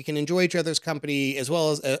can enjoy each other's company as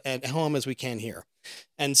well as at home as we can here.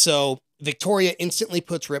 And so Victoria instantly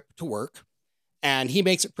puts Rip to work, and he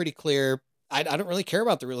makes it pretty clear, I don't really care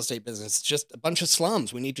about the real estate business. It's just a bunch of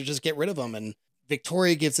slums. We need to just get rid of them. And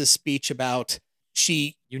Victoria gives this speech about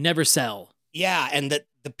you never sell. Yeah, and that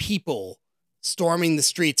the people storming the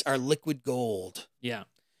streets are liquid gold. Yeah.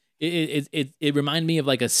 It reminded me of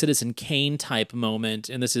like a Citizen Kane type moment,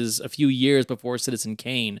 and this is a few years before Citizen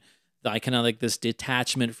Kane. I kind of like this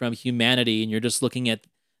detachment from humanity, and you're just looking at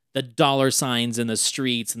the dollar signs in the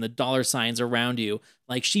streets and the dollar signs around you.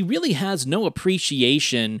 Like she really has no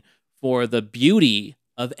appreciation for the beauty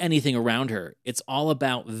of anything around her. It's all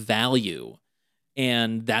about value.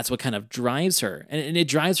 And that's what kind of drives her. And it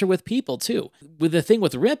drives her with people, too. With the thing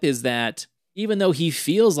with Rip is that even though he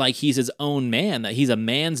feels like he's his own man, that he's a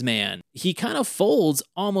man's man, he kind of folds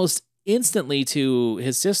almost instantly to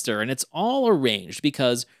his sister. And it's all arranged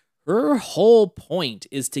because her whole point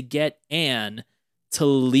is to get Anne to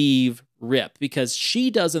leave Rip because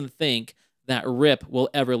she doesn't think that Rip will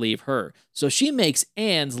ever leave her. So she makes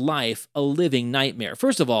Anne's life a living nightmare.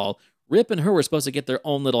 First of all, Rip and her were supposed to get their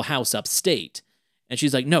own little house upstate. And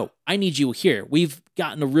she's like, no, I need you here. We've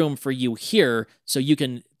gotten a room for you here so you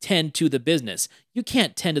can tend to the business. You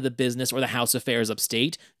can't tend to the business or the house affairs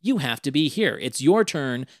upstate. You have to be here. It's your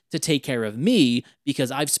turn to take care of me because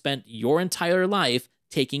I've spent your entire life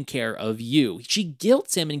taking care of you. She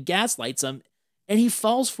guilts him and gaslights him, and he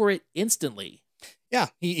falls for it instantly. Yeah,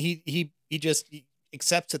 he just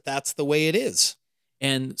accepts that that's the way it is.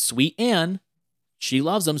 And sweet Anne, she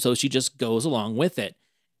loves him, so she just goes along with it.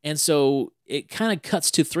 And so it kind of cuts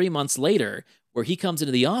to 3 months later where he comes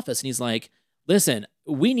into the office and he's like, listen,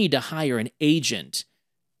 we need to hire an agent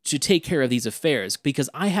to take care of these affairs because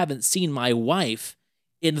I haven't seen my wife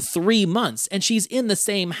in 3 months and she's in the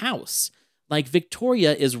same house. Like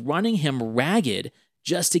Victoria is running him ragged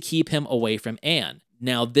just to keep him away from Anne.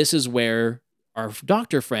 Now, this is where our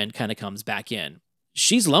doctor friend kind of comes back in.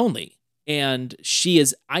 She's lonely and she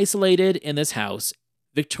is isolated in this house.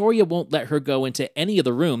 Victoria won't let her go into any of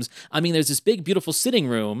the rooms. I mean, there's this big, beautiful sitting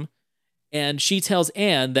room, and she tells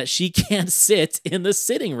Anne that she can't sit in the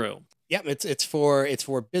sitting room. Yep, it's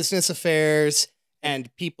for business affairs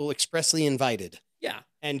and people expressly invited. Yeah,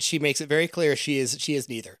 and she makes it very clear she is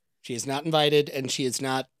neither. She is not invited, and she is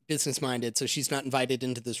not business minded, so she's not invited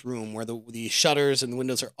into this room where the shutters and the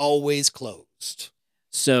windows are always closed.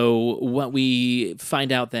 So what we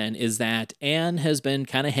find out then is that Anne has been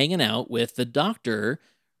kind of hanging out with the doctor,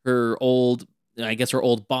 her old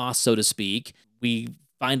boss, so to speak. We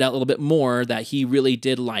find out a little bit more that he really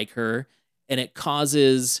did like her, and it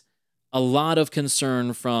causes a lot of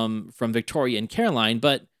concern from Victoria and Caroline,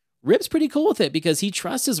 but Rip's pretty cool with it because he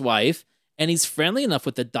trusts his wife, and he's friendly enough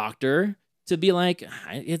with the doctor to be like,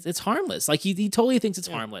 it's harmless. Like, he totally thinks it's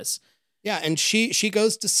harmless. Yeah, and she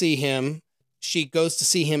goes to see him. She goes to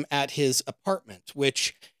see him at his apartment,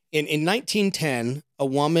 which in 1910, a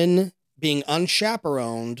woman being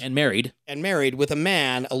unchaperoned and married with a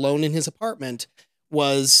man alone in his apartment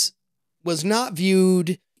was not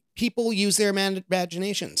viewed. People use their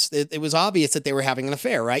imaginations. It was obvious that they were having an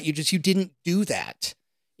affair, right? You didn't do that.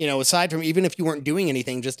 You know, aside from, even if you weren't doing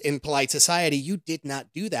anything, just in polite society, you did not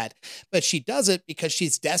do that. But she does it because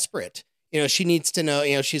she's desperate. You know, she needs to know,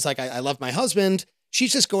 you know, she's like, I love my husband.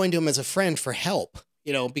 She's just going to him as a friend for help,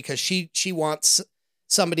 you know, because she wants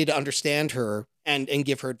somebody to understand her and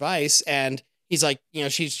give her advice. And he's like, you know,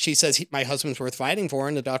 she says, my husband's worth fighting for.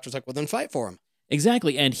 And the doctor's like, well, then fight for him.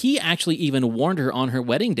 Exactly. And he actually even warned her on her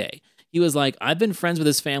wedding day. He was like, I've been friends with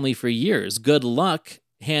his family for years. Good luck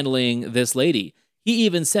handling this lady. He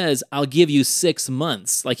even says, I'll give you 6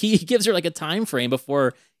 months. Like, he gives her like a time frame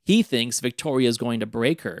before he thinks Victoria is going to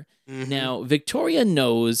break her. Mm-hmm. Now, Victoria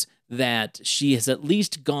knows that she has at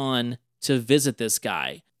least gone to visit this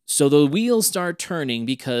guy. So the wheels start turning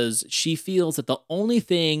because she feels that the only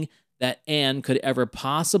thing that Anne could ever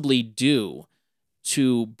possibly do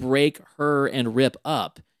to break her and Rip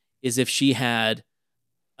up is if she had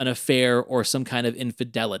an affair or some kind of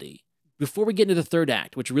infidelity. Before we get into the third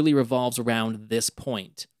act, which really revolves around this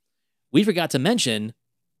point, we forgot to mention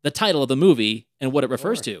the title of the movie and what it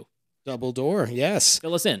refers to. Double door, yes.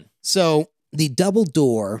 Fill us in. So the double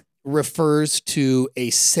door refers to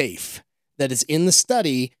a safe that is in the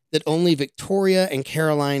study that only Victoria and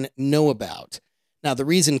Caroline know about. Now, the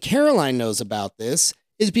reason Caroline knows about this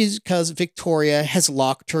is because Victoria has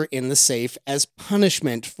locked her in the safe as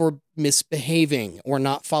punishment for misbehaving or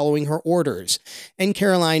not following her orders. And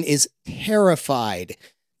Caroline is terrified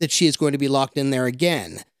that she is going to be locked in there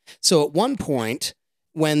again. So at one point,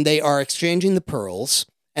 when they are exchanging the pearls,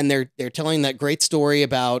 and they're telling that great story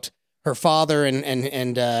about her father and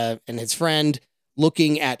his friend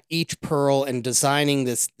looking at each pearl and designing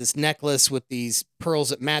this necklace with these pearls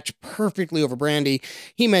that match perfectly over Brandy,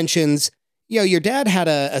 he mentions, you know, your dad had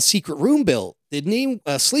a secret room built, didn't he?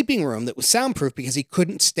 A sleeping room that was soundproof because he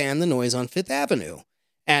couldn't stand the noise on Fifth Avenue.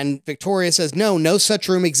 And Victoria says, no such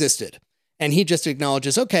room existed. And he just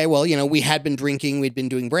acknowledges, okay, well, you know, we had been drinking, we'd been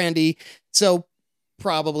doing brandy, so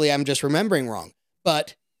probably I'm just remembering wrong.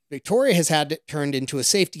 But Victoria has had it turned into a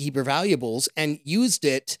safe to keep her valuables and used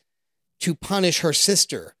it to punish her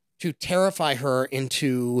sister, to terrify her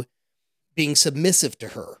into being submissive to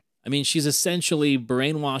her. I mean, she's essentially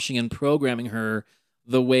brainwashing and programming her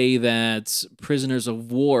the way that prisoners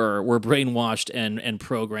of war were brainwashed and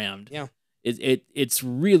programmed. Yeah. It's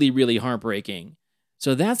really, really heartbreaking.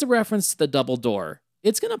 So that's a reference to the double door.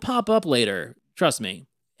 It's going to pop up later, trust me.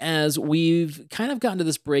 As we've kind of gotten to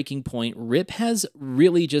this breaking point, Rip has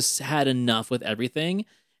really just had enough with everything,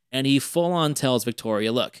 and he full on tells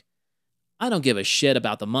Victoria, look, I don't give a shit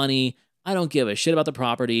about the money. I don't give a shit about the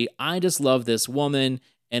property. I just love this woman,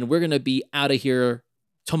 and we're going to be out of here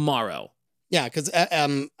tomorrow. Yeah, because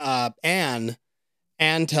Anne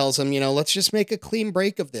tells him, you know, let's just make a clean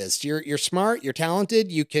break of this. You're smart, you're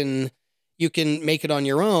talented, you can make it on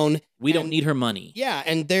your own. We don't need her money. Yeah,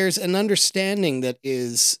 and there's an understanding that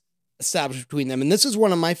is established between them. And this is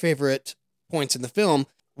one of my favorite points in the film.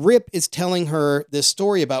 Rip is telling her this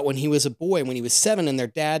story about when he was a boy, when he was 7 and their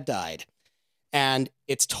dad died. And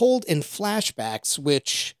it's told in flashbacks,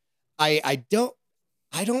 which I don't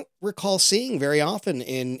recall seeing very often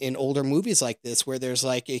in older movies like this, where there's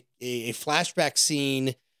like a flashback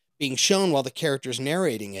scene being shown while the character's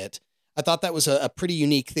narrating it. I thought that was a pretty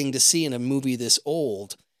unique thing to see in a movie this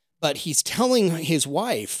old. But he's telling his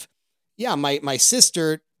wife, yeah, my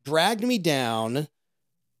sister dragged me down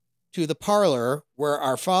to the parlor where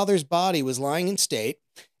our father's body was lying in state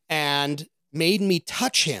and made me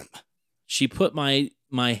touch him. She put my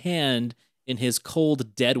hand in his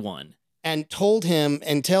cold, dead one. And told him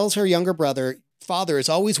and tells her younger brother, Father is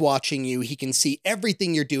always watching you. He can see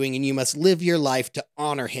everything you're doing, and you must live your life to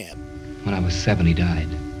honor him. When I was 7, he died.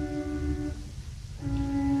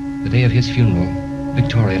 The day of his funeral,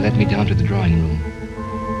 Victoria led me down to the drawing room,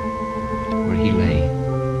 where he lay.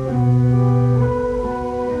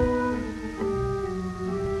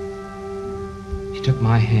 She took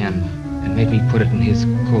my hand and made me put it in his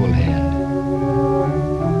cold hand.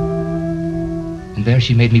 And there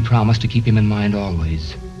she made me promise to keep him in mind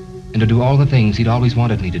always, and to do all the things he'd always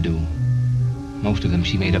wanted me to do. Most of them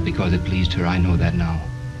she made up because it pleased her, I know that now.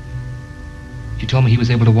 She told me he was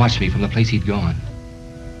able to watch me from the place he'd gone.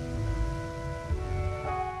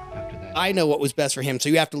 I know what was best for him, so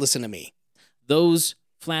you have to listen to me. Those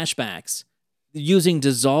flashbacks, using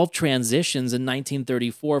dissolved transitions in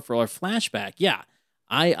 1934 for our flashback. Yeah,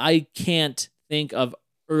 I can't think of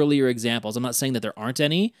earlier examples. I'm not saying that there aren't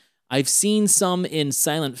any. I've seen some in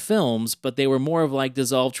silent films, but they were more of like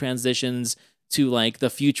dissolved transitions to like the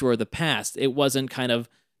future or the past. It wasn't kind of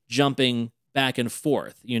jumping back and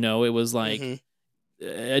forth. It was like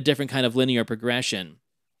a different kind of linear progression.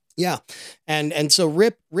 Yeah. And so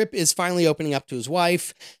Rip is finally opening up to his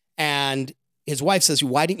wife, and his wife says,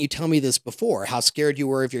 "Why didn't you tell me this before? How scared you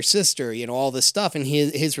were of your sister, all this stuff." And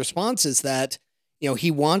his response is that,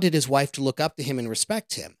 he wanted his wife to look up to him and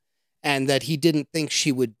respect him, and that he didn't think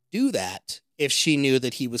she would do that if she knew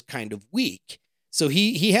that he was kind of weak. So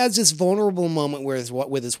he has this vulnerable moment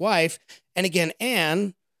with his wife. And again,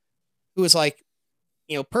 Anne, who is like,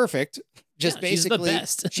 perfect, just basically,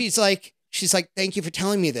 she's the best. She's like, "Thank you for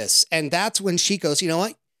telling me this." And that's when she goes, "You know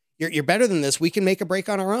what? You're better than this. We can make a break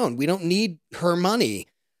on our own. We don't need her money.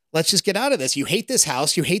 Let's just get out of this. You hate this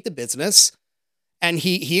house. You hate the business." And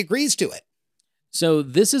he agrees to it. So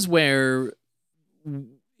this is where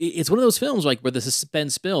it's one of those films like where the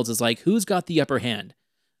suspense builds. It's like, who's got the upper hand?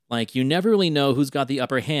 Like, you never really know who's got the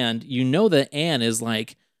upper hand. You know that Anne is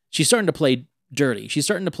like, she's starting to play dirty. She's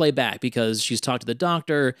starting to play back because she's talked to the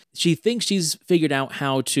doctor. She thinks she's figured out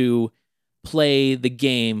how to play the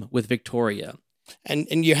game with Victoria.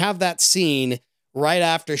 And you have that scene right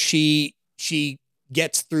after she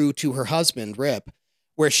gets through to her husband, Rip,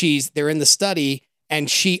 where they're in the study and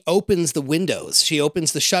she opens the windows. She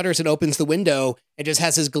opens the shutters and opens the window and just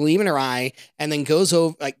has this gleam in her eye and then goes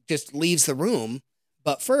over, like, just leaves the room.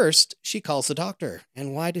 But first, she calls the doctor.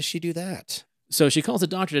 And why does she do that? So she calls the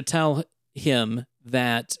doctor to tell him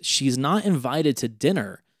that she's not invited to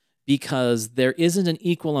dinner because there isn't an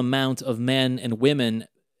equal amount of men and women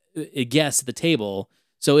guests at the table.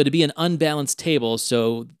 So it'd be an unbalanced table.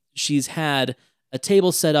 So she's had a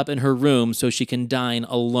table set up in her room so she can dine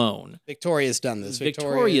alone. Victoria's done this.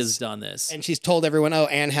 Victoria's done this. And she's told everyone, "Oh,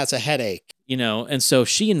 Anne has a headache." And so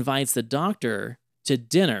she invites the doctor to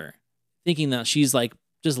dinner, thinking that she's like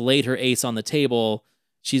just laid her ace on the table.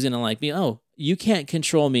 She's going to like be, "Oh, you can't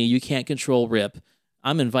control me. You can't control Rip.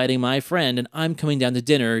 I'm inviting my friend and I'm coming down to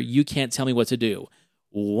dinner. You can't tell me what to do."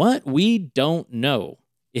 What we don't know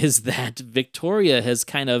is that Victoria has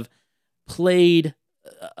kind of played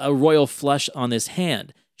a royal flush on this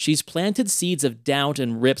hand. She's planted seeds of doubt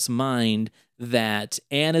in Rip's mind that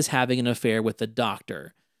Anne is having an affair with the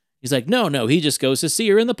doctor. He's like, no, he just goes to see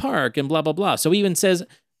her in the park and blah, blah, blah. So he even says,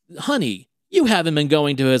 "Honey, you haven't been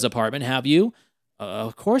going to his apartment, have you?"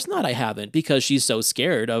 Of course not, I haven't, because she's so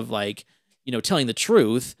scared of like, telling the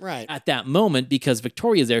truth at that moment because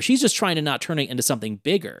Victoria's there. She's just trying to not turn it into something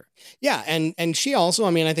bigger. Yeah, and she also,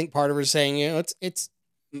 I think part of her is saying, it's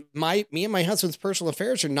me and my husband's personal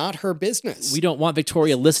affairs are not her business. We don't want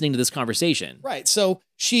Victoria listening to this conversation. Right. So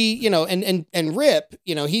she, and Rip,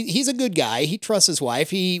 he's a good guy. He trusts his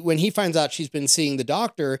wife. When he finds out she's been seeing the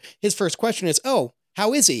doctor, his first question is, "Oh,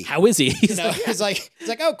 how is he?" How is he? He's like,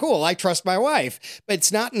 "Oh, cool. I trust my wife." But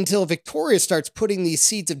it's not until Victoria starts putting these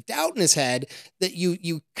seeds of doubt in his head that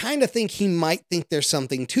you kind of think he might think there's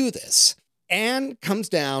something to this. Anne comes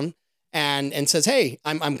down and says, "Hey,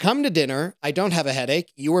 I'm coming to dinner. I don't have a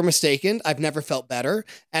headache. You were mistaken. I've never felt better.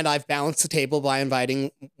 And I've balanced the table by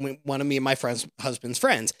inviting one of me and my husband's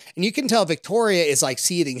friends." And you can tell Victoria is like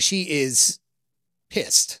seething. She is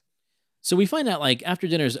pissed. So we find out like after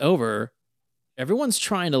dinner's over, everyone's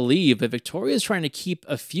trying to leave, but Victoria's trying to keep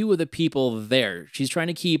a few of the people there. She's trying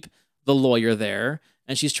to keep the lawyer there,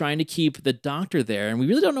 and she's trying to keep the doctor there. And we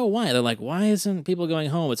really don't know why. They're like, "Why isn't people going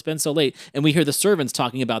home? It's been so late." And we hear the servants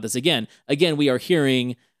talking about this again. Again, we are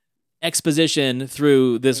hearing exposition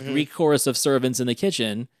through this Greek chorus of servants in the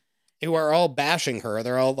kitchen. Who are all bashing her.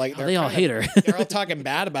 They're all like, they all hate her. They're all talking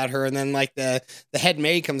bad about her. And then like the head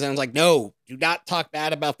maid comes in and is like, "No, do not talk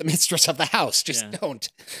bad about the mistress of the house. Just don't."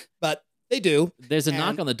 But they do. There's a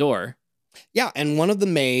knock on the door. Yeah, and one of the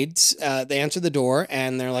maids, they answer the door,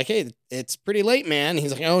 and they're like, "Hey, it's pretty late, man." And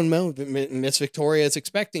he's like, "Oh, no, Miss Victoria is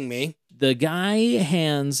expecting me." The guy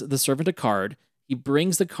hands the servant a card. He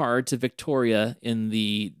brings the card to Victoria in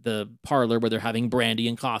the parlor where they're having brandy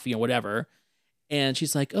and coffee or whatever. And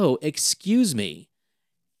she's like, "Oh, excuse me."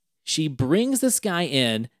 She brings this guy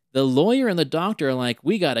in. The lawyer and the doctor are like,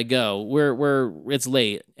 "We gotta go. It's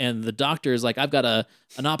late." And the doctor is like, "I've got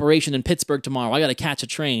an operation in Pittsburgh tomorrow. I gotta catch a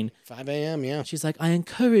train." 5 a.m. Yeah. She's like, "I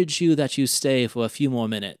encourage you that you stay for a few more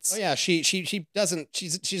minutes." Oh yeah. She doesn't.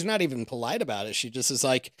 She's not even polite about it. She just is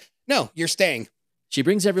like, "No, you're staying." She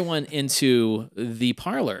brings everyone into the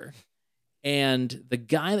parlor, and the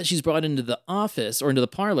guy that she's brought into the office or into the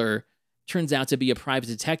parlor turns out to be a private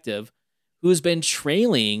detective who's been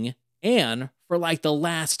trailing Anne for like the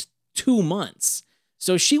last 2 months.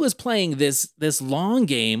 So she was playing this long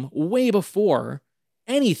game way before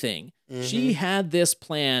anything. Mm-hmm. She had this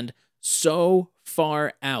planned so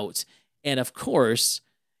far out. And of course,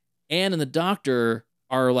 Anne and the doctor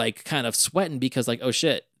are like kind of sweating because like, oh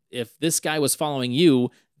shit, if this guy was following you,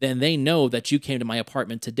 then they know that you came to my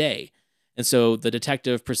apartment today. And so the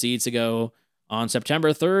detective proceeds to go, on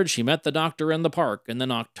September 3rd, she met the doctor in the park. And then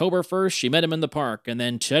October 1st, she met him in the park. And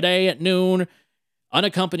then today at noon,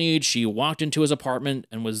 unaccompanied, she walked into his apartment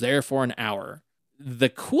and was there for an hour. The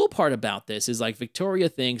cool part about this is like Victoria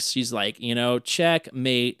thinks she's like,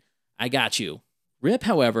 checkmate, I got you. Rip,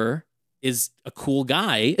 however, is a cool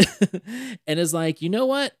guy and is like, you know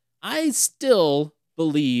what? I still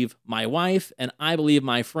believe my wife and I believe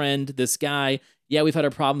my friend, this guy. Yeah, we've had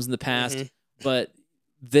our problems in the past, but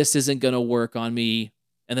this isn't going to work on me.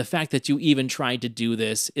 And the fact that you even tried to do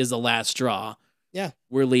this is the last straw. Yeah.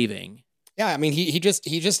 We're leaving. Yeah, I mean, he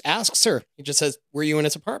just asks her. He just says, "Were you in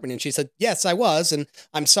his apartment?" And she said, "Yes, I was. And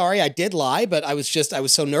I'm sorry, I did lie, but I was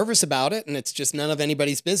so nervous about it, and it's just none of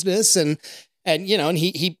anybody's business." And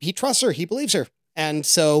he trusts her. He believes her. And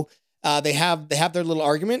so they have their little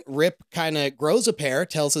argument. Rip kind of grows a pair,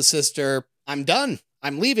 tells his sister, "I'm done.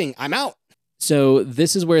 I'm leaving. I'm out." So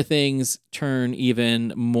this is where things turn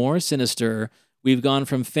even more sinister. We've gone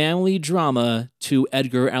from family drama to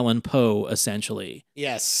Edgar Allan Poe, essentially.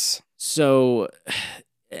 Yes. So,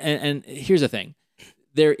 and here's the thing.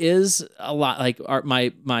 There is a lot, like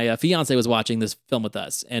my fiance was watching this film with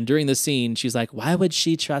us, and during the scene, she's like, why would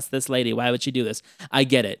she trust this lady? Why would she do this? I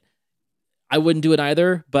get it. I wouldn't do it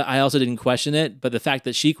either, but I also didn't question it. But the fact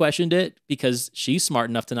that she questioned it, because she's smart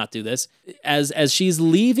enough to not do this, as she's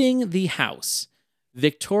leaving the house,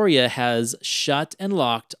 Victoria has shut and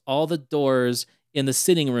locked all the doors in the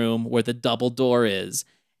sitting room where the double door is.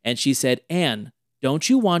 And she said, Anne, don't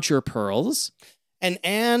you want your pearls? And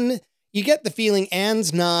Anne, you get the feeling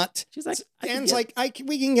Anne's not. She's like,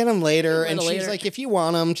 we can get them later. And she's later. like, if you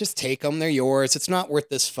want them, just take them. They're yours. It's not worth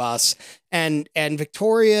this fuss. And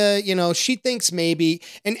Victoria, she thinks maybe,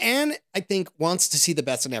 and Anne, I think, wants to see the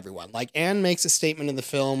best in everyone. Like Anne makes a statement in the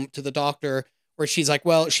film to the doctor where she's like,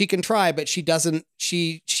 well, she can try, but she doesn't,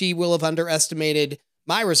 she will have underestimated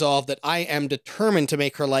my resolve that I am determined to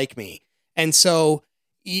make her like me. And so,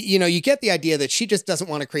 you get the idea that she just doesn't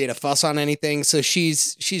want to create a fuss on anything. So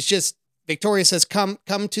she's just, Victoria says, come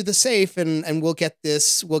to the safe and we'll get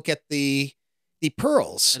the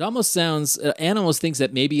pearls. It almost sounds, Anne almost thinks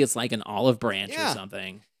that maybe it's like an olive branch or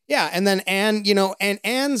something. Yeah. And then Anne, and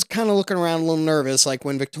Anne's kind of looking around a little nervous, like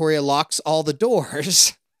when Victoria locks all the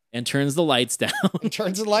doors. And turns the lights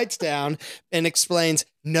down. And explains,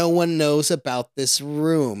 no one knows about this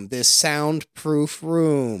room, this soundproof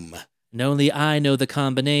room. And only I know the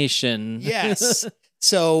combination. Yes.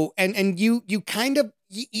 So, and you kind of,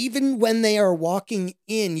 even when they are walking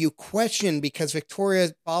in, you question because Victoria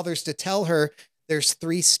bothers to tell her there's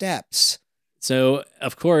 3 steps. So,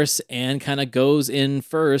 of course, Anne kind of goes in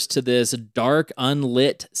first to this dark,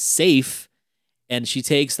 unlit safe, and she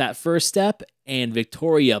takes that first step, and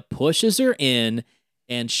Victoria pushes her in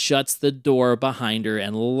and shuts the door behind her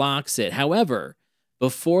and locks it. However,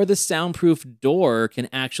 before the soundproof door can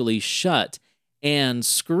actually shut, Anne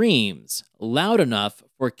screams loud enough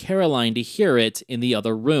for Caroline to hear it in the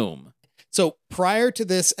other room. So prior to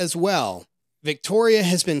this as well, Victoria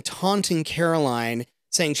has been taunting Caroline,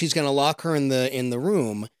 saying she's going to lock her in the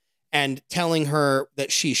room and telling her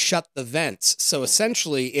that she shut the vents. So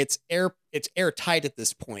essentially it's airtight at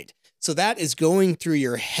this point. So that is going through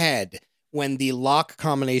your head when the lock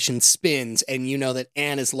combination spins and you know that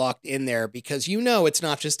Anne is locked in there, because it's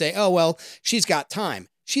not just she's got time.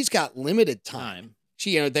 She's got limited time.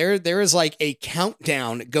 She, there is like a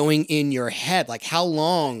countdown going in your head, like how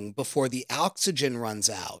long before the oxygen runs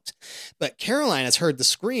out. But Caroline has heard the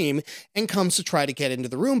scream and comes to try to get into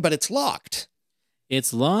the room, but it's locked.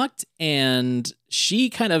 It's locked, and she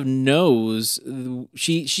kind of knows,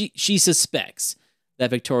 she suspects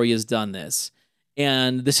that Victoria's done this.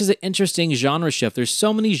 And this is an interesting genre shift. There's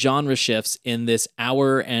so many genre shifts in this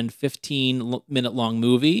hour and 15-minute long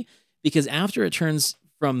movie, because after it turns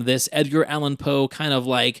from this Edgar Allan Poe kind of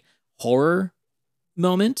like horror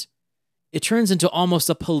moment, it turns into almost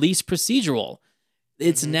a police procedural.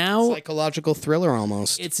 It's now psychological thriller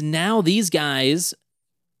almost. It's now these guys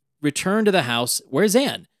return to the house. Where's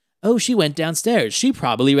Anne? Oh, she went downstairs. She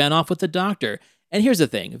probably ran off with the doctor. And here's the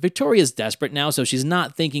thing. Victoria's desperate now, so she's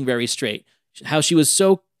not thinking very straight. How she was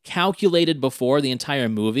so calculated before the entire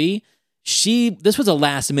movie. This was a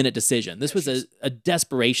last minute decision. This was a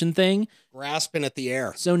desperation thing. Grasping at the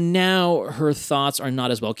air. So now her thoughts are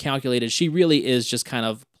not as well calculated. She really is just kind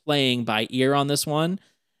of playing by ear on this one.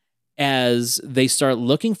 As they start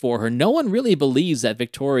looking for her, no one really believes that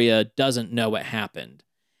Victoria doesn't know what happened.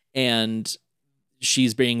 And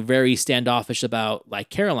she's being very standoffish about, like,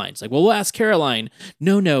 Caroline. It's like, well, we'll ask Caroline.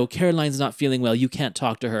 No, Caroline's not feeling well. You can't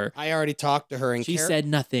talk to her. I already talked to her, and she said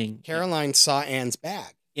nothing. Caroline saw Anne's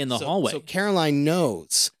bag in the hallway. So Caroline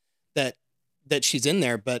knows that she's in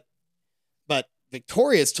there, but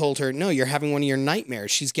Victoria's told her, no, you're having one of your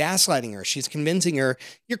nightmares. She's gaslighting her. She's convincing her,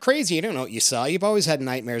 you're crazy. You don't know what you saw. You've always had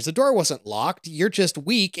nightmares. The door wasn't locked. You're just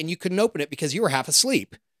weak, and you couldn't open it because you were half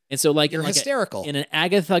asleep. And so, like, you're hysterical. In an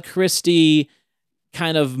Agatha Christie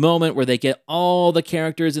kind of moment where they get all the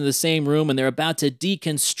characters in the same room and they're about to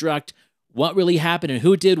deconstruct what really happened and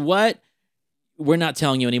who did what, we're not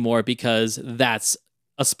telling you anymore because that's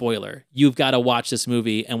a spoiler. You've got to watch this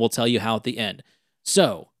movie, and we'll tell you how at the end.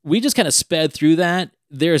 So we just kind of sped through that.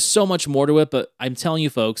 There's so much more to it, but I'm telling you,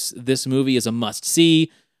 folks, this movie is a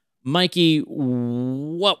must-see. Mikey,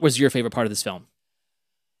 what was your favorite part of this film?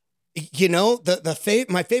 You know,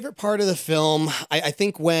 my favorite part of the film, I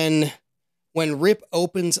think when Rip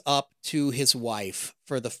opens up to his wife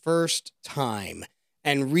for the first time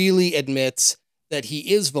and really admits that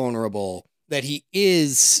he is vulnerable, that he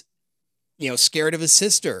is, scared of his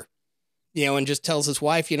sister, and just tells his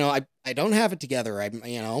wife, I don't have it together.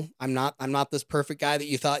 I'm not this perfect guy that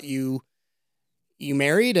you thought you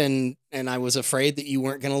married, and I was afraid that you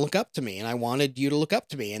weren't going to look up to me, and I wanted you to look up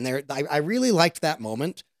to me. And I really liked that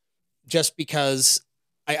moment, just because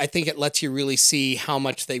I think it lets you really see how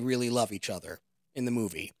much they really love each other in the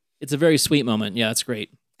movie. It's a very sweet moment. Yeah, it's great.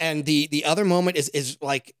 And the other moment is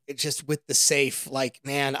like, just with the safe, like,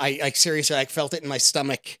 man, I seriously, I felt it in my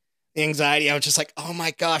stomach. The anxiety. I was just like, oh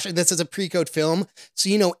my gosh, and this is a pre-code film,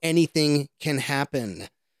 so anything can happen.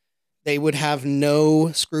 They would have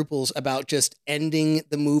no scruples about just ending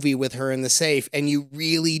the movie with her in the safe, and you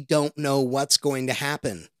really don't know what's going to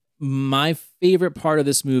happen. My favorite part of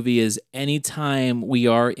this movie is anytime we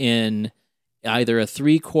are in either a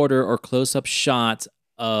 3/4 or close-up shot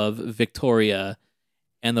of Victoria,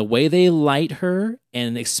 and the way they light her,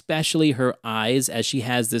 and especially her eyes as she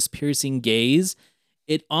has this piercing gaze,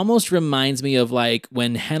 it almost reminds me of like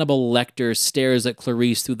when Hannibal Lecter stares at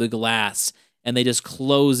Clarice through the glass and they just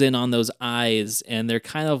close in on those eyes and they're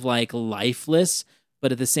kind of like lifeless,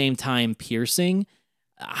 but at the same time piercing.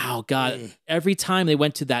 Oh, God. Every time they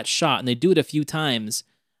went to that shot, and they do it a few times,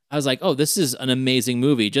 I was like, oh, this is an amazing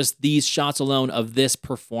movie. Just these shots alone of this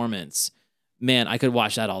performance. Man, I could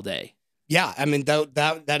watch that all day. Yeah, I mean,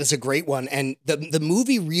 that is a great one. And the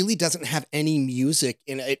movie really doesn't have any music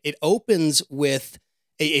in it. It opens with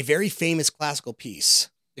a very famous classical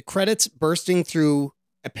piece. The credits bursting through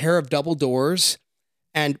a pair of double doors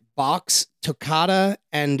and Bach's Toccata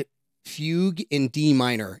and Fugue in D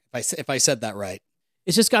minor, if I said that right.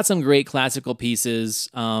 It's just got some great classical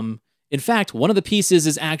pieces. In fact, one of the pieces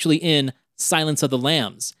is actually in Silence of the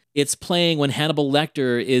Lambs. It's playing when Hannibal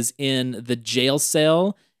Lecter is in the jail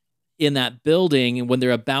cell in that building when they're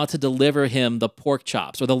about to deliver him the pork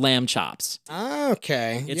chops or the lamb chops.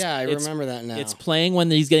 Okay. I remember that now. It's playing when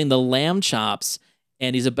he's getting the lamb chops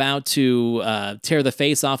and he's about to tear the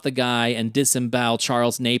face off the guy and disembowel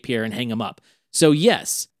Charles Napier and hang him up. So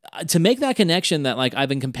yes, to make that connection that like I've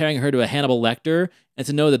been comparing her to a Hannibal Lecter and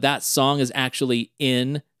to know that that song is actually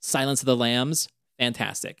in Silence of the Lambs,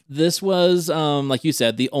 fantastic. This was, like you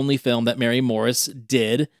said, the only film that Mary Morris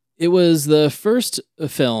did. It was the first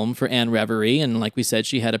film for Anne Reverie, and like we said,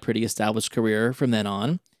 she had a pretty established career from then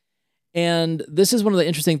on. And this is one of the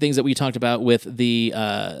interesting things that we talked about with the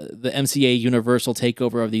MCA Universal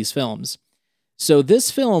takeover of these films. So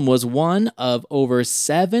this film was one of over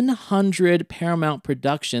 700 Paramount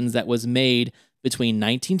productions that was made between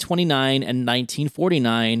 1929 and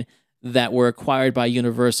 1949 that were acquired by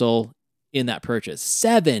Universal in that purchase.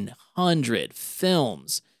 700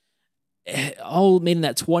 films, all made in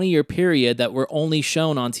that 20-year period that were only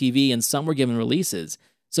shown on TV, and some were given releases.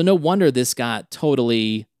 So no wonder this got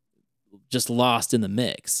totally just lost in the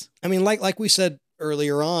mix. I mean, like we said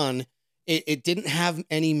earlier on, it didn't have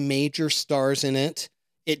any major stars in it.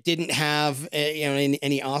 It didn't have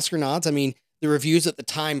any Oscar nods. I mean, the reviews at the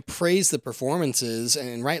time praised the performances,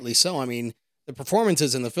 and rightly so. I mean, the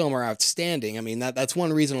performances in the film are outstanding. I mean, that's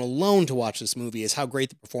one reason alone to watch this movie is how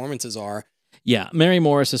great the performances are. Yeah, Mary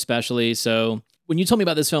Morris especially. So when you told me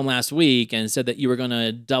about this film last week and said that you were going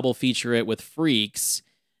to double feature it with Freaks,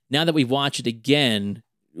 now that we've watched it again,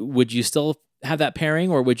 would you still have that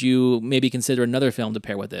pairing, or would you maybe consider another film to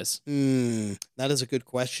pair with this? That is a good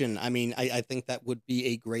question. I mean, I think that would be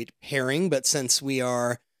a great pairing, but since we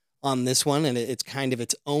are on this one and it's kind of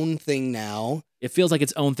its own thing now. It feels like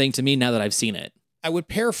its own thing to me now that I've seen it. I would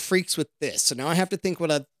pair Freaks with this. So now I have to think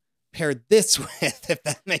what I'd pair this with, if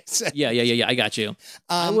that makes sense. Yeah. I got you.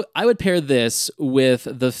 I would pair this with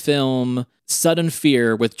the film Sudden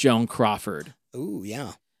Fear with Joan Crawford. Ooh,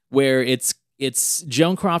 yeah. Where it's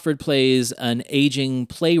Joan Crawford plays an aging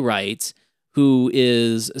playwright who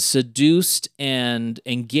is seduced and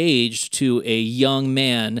engaged to a young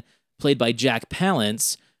man played by Jack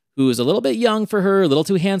Palance, who is a little bit young for her, a little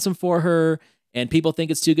too handsome for her, and people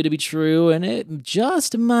think it's too good to be true, and it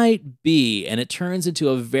just might be. And it turns into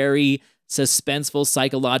a very suspenseful,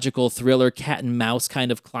 psychological thriller, cat and mouse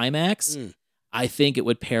kind of climax. I think it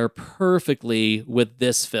would pair perfectly with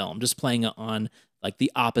this film, just playing on like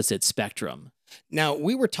the opposite spectrum. Now,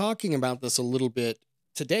 we were talking about this a little bit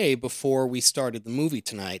today before we started the movie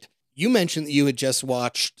tonight. You mentioned that you had just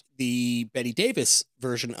watched the Bette Davis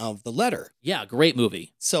version of The Letter. Yeah, great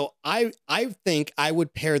movie. So I think I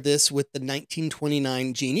would pair this with the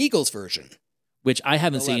 1929 Gene Eagles version, which I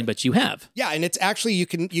haven't seen, but you have. Yeah, and it's actually you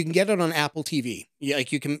can get it on Apple TV. Yeah,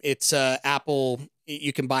 like you can. It's Apple.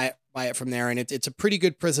 You can buy it from there, and it's a pretty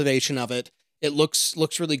good preservation of it. It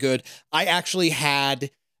looks really good. I actually had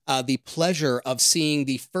the pleasure of seeing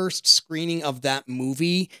the first screening of that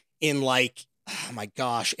movie in oh my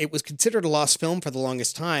gosh, it was considered a lost film for the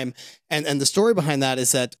longest time. And the story behind that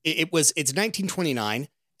is that it's 1929.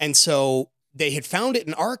 And so they had found it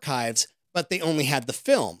in archives, but they only had the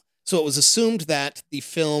film. So it was assumed that the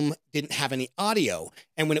film didn't have any audio.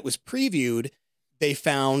 And when it was previewed, they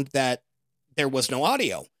found that there was no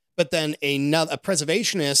audio. But then a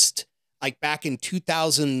preservationist, like back in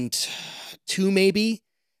 2002, maybe,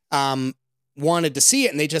 wanted to see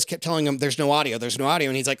it. And they just kept telling him, there's no audio.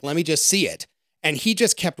 And he's like, let me just see it. And he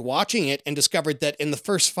just kept watching it and discovered that in the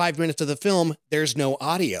first 5 minutes of the film, there's no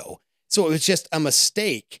audio. So it was just a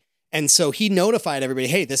mistake. And so he notified everybody,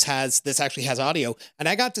 hey, this actually has audio. And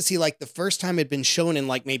I got to see the first time it had been shown in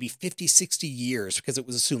maybe 50, 60 years because it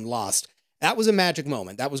was assumed lost. That was a magic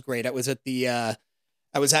moment. That was great. I was at the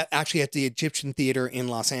actually at the Egyptian Theater in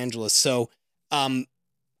Los Angeles. So I've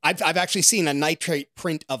actually seen a nitrate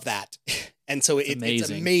print of that. And so it's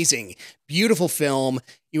amazing. Beautiful film.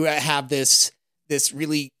 You have this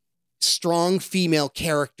really strong female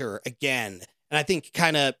character again. And I think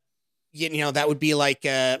kind of, that would be like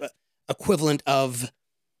equivalent of,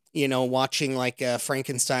 watching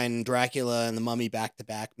Frankenstein, Dracula, and The Mummy back to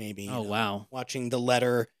back, maybe. Oh, wow. Watching The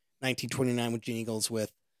Letter, 1929 with Gene Eagles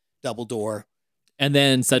with Double Door. And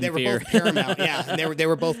then Sudden Fear. They were both Paramount, yeah. And they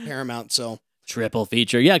were both Paramount, so. Triple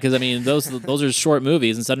feature. Yeah, because, I mean, those are short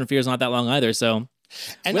movies, and Sudden Fear is not that long either, so.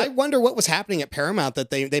 And I wonder what was happening at Paramount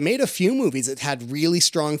that they made a few movies that had really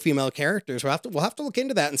strong female characters. We'll have to look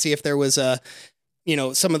into that and see if there was some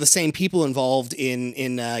of the same people involved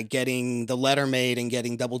in getting The Letter made and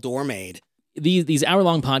getting Double Door made. These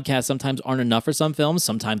hour-long podcasts sometimes aren't enough for some films.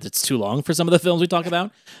 Sometimes it's too long for some of the films we talk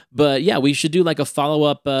about. But yeah, we should do a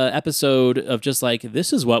follow-up episode of just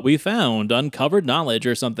this is what we found, uncovered knowledge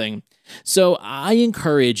or something. So I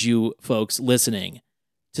encourage you folks listening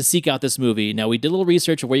to seek out this movie. Now, we did a little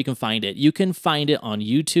research of where you can find it. You can find it on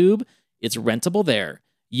YouTube. It's rentable there.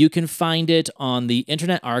 You can find it on the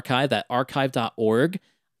Internet Archive at archive.org.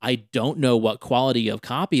 I don't know what quality of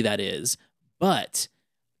copy that is, but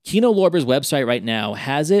Kino Lorber's website right now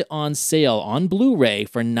has it on sale on Blu-ray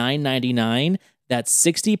for $9.99. That's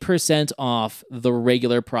 60% off the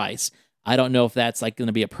regular price. I don't know if that's going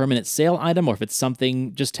to be a permanent sale item or if it's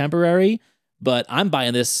something just temporary, but I'm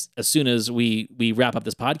buying this as soon as we wrap up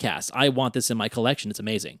this podcast. I want this in my collection. It's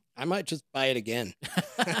amazing. I might just buy it again.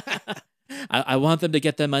 I want them to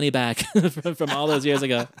get their money back from all those years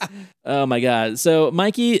ago. Oh, my God. So,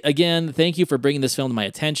 Mikey, again, thank you for bringing this film to my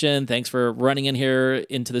attention. Thanks for running in here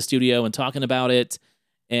into the studio and talking about it.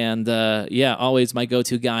 And, always my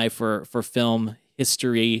go-to guy for film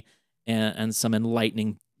history and some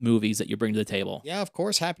enlightening movies that you bring to the table. Yeah, of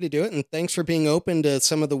course. Happy to do it. And thanks for being open to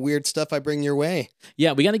some of the weird stuff I bring your way.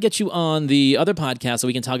 Yeah, we got to get you on the other podcast so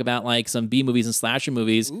we can talk about some B movies and slasher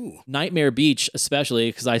movies. Ooh. Nightmare Beach, especially,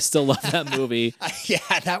 because I still love that movie. Yeah,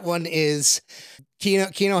 that one is...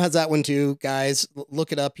 Kino has that one too, guys.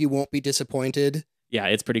 Look it up. You won't be disappointed. Yeah,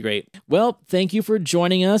 it's pretty great. Well, thank you for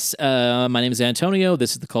joining us. My name is Antonio.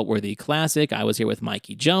 This is the CultWorthy Classic. I was here with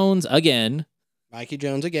Mikey Jones again. Mikey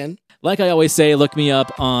Jones again. Like I always say, look me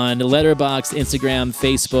up on Letterboxd, Instagram,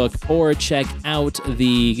 Facebook, or check out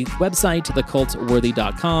the website,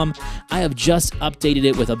 thecultworthy.com. I have just updated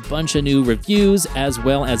it with a bunch of new reviews, as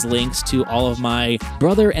well as links to all of my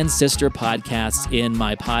brother and sister podcasts in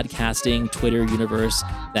my podcasting Twitter universe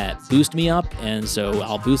that boost me up, and so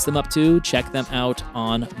I'll boost them up too. Check them out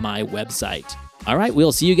on my website. All right,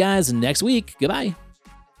 we'll see you guys next week. Goodbye.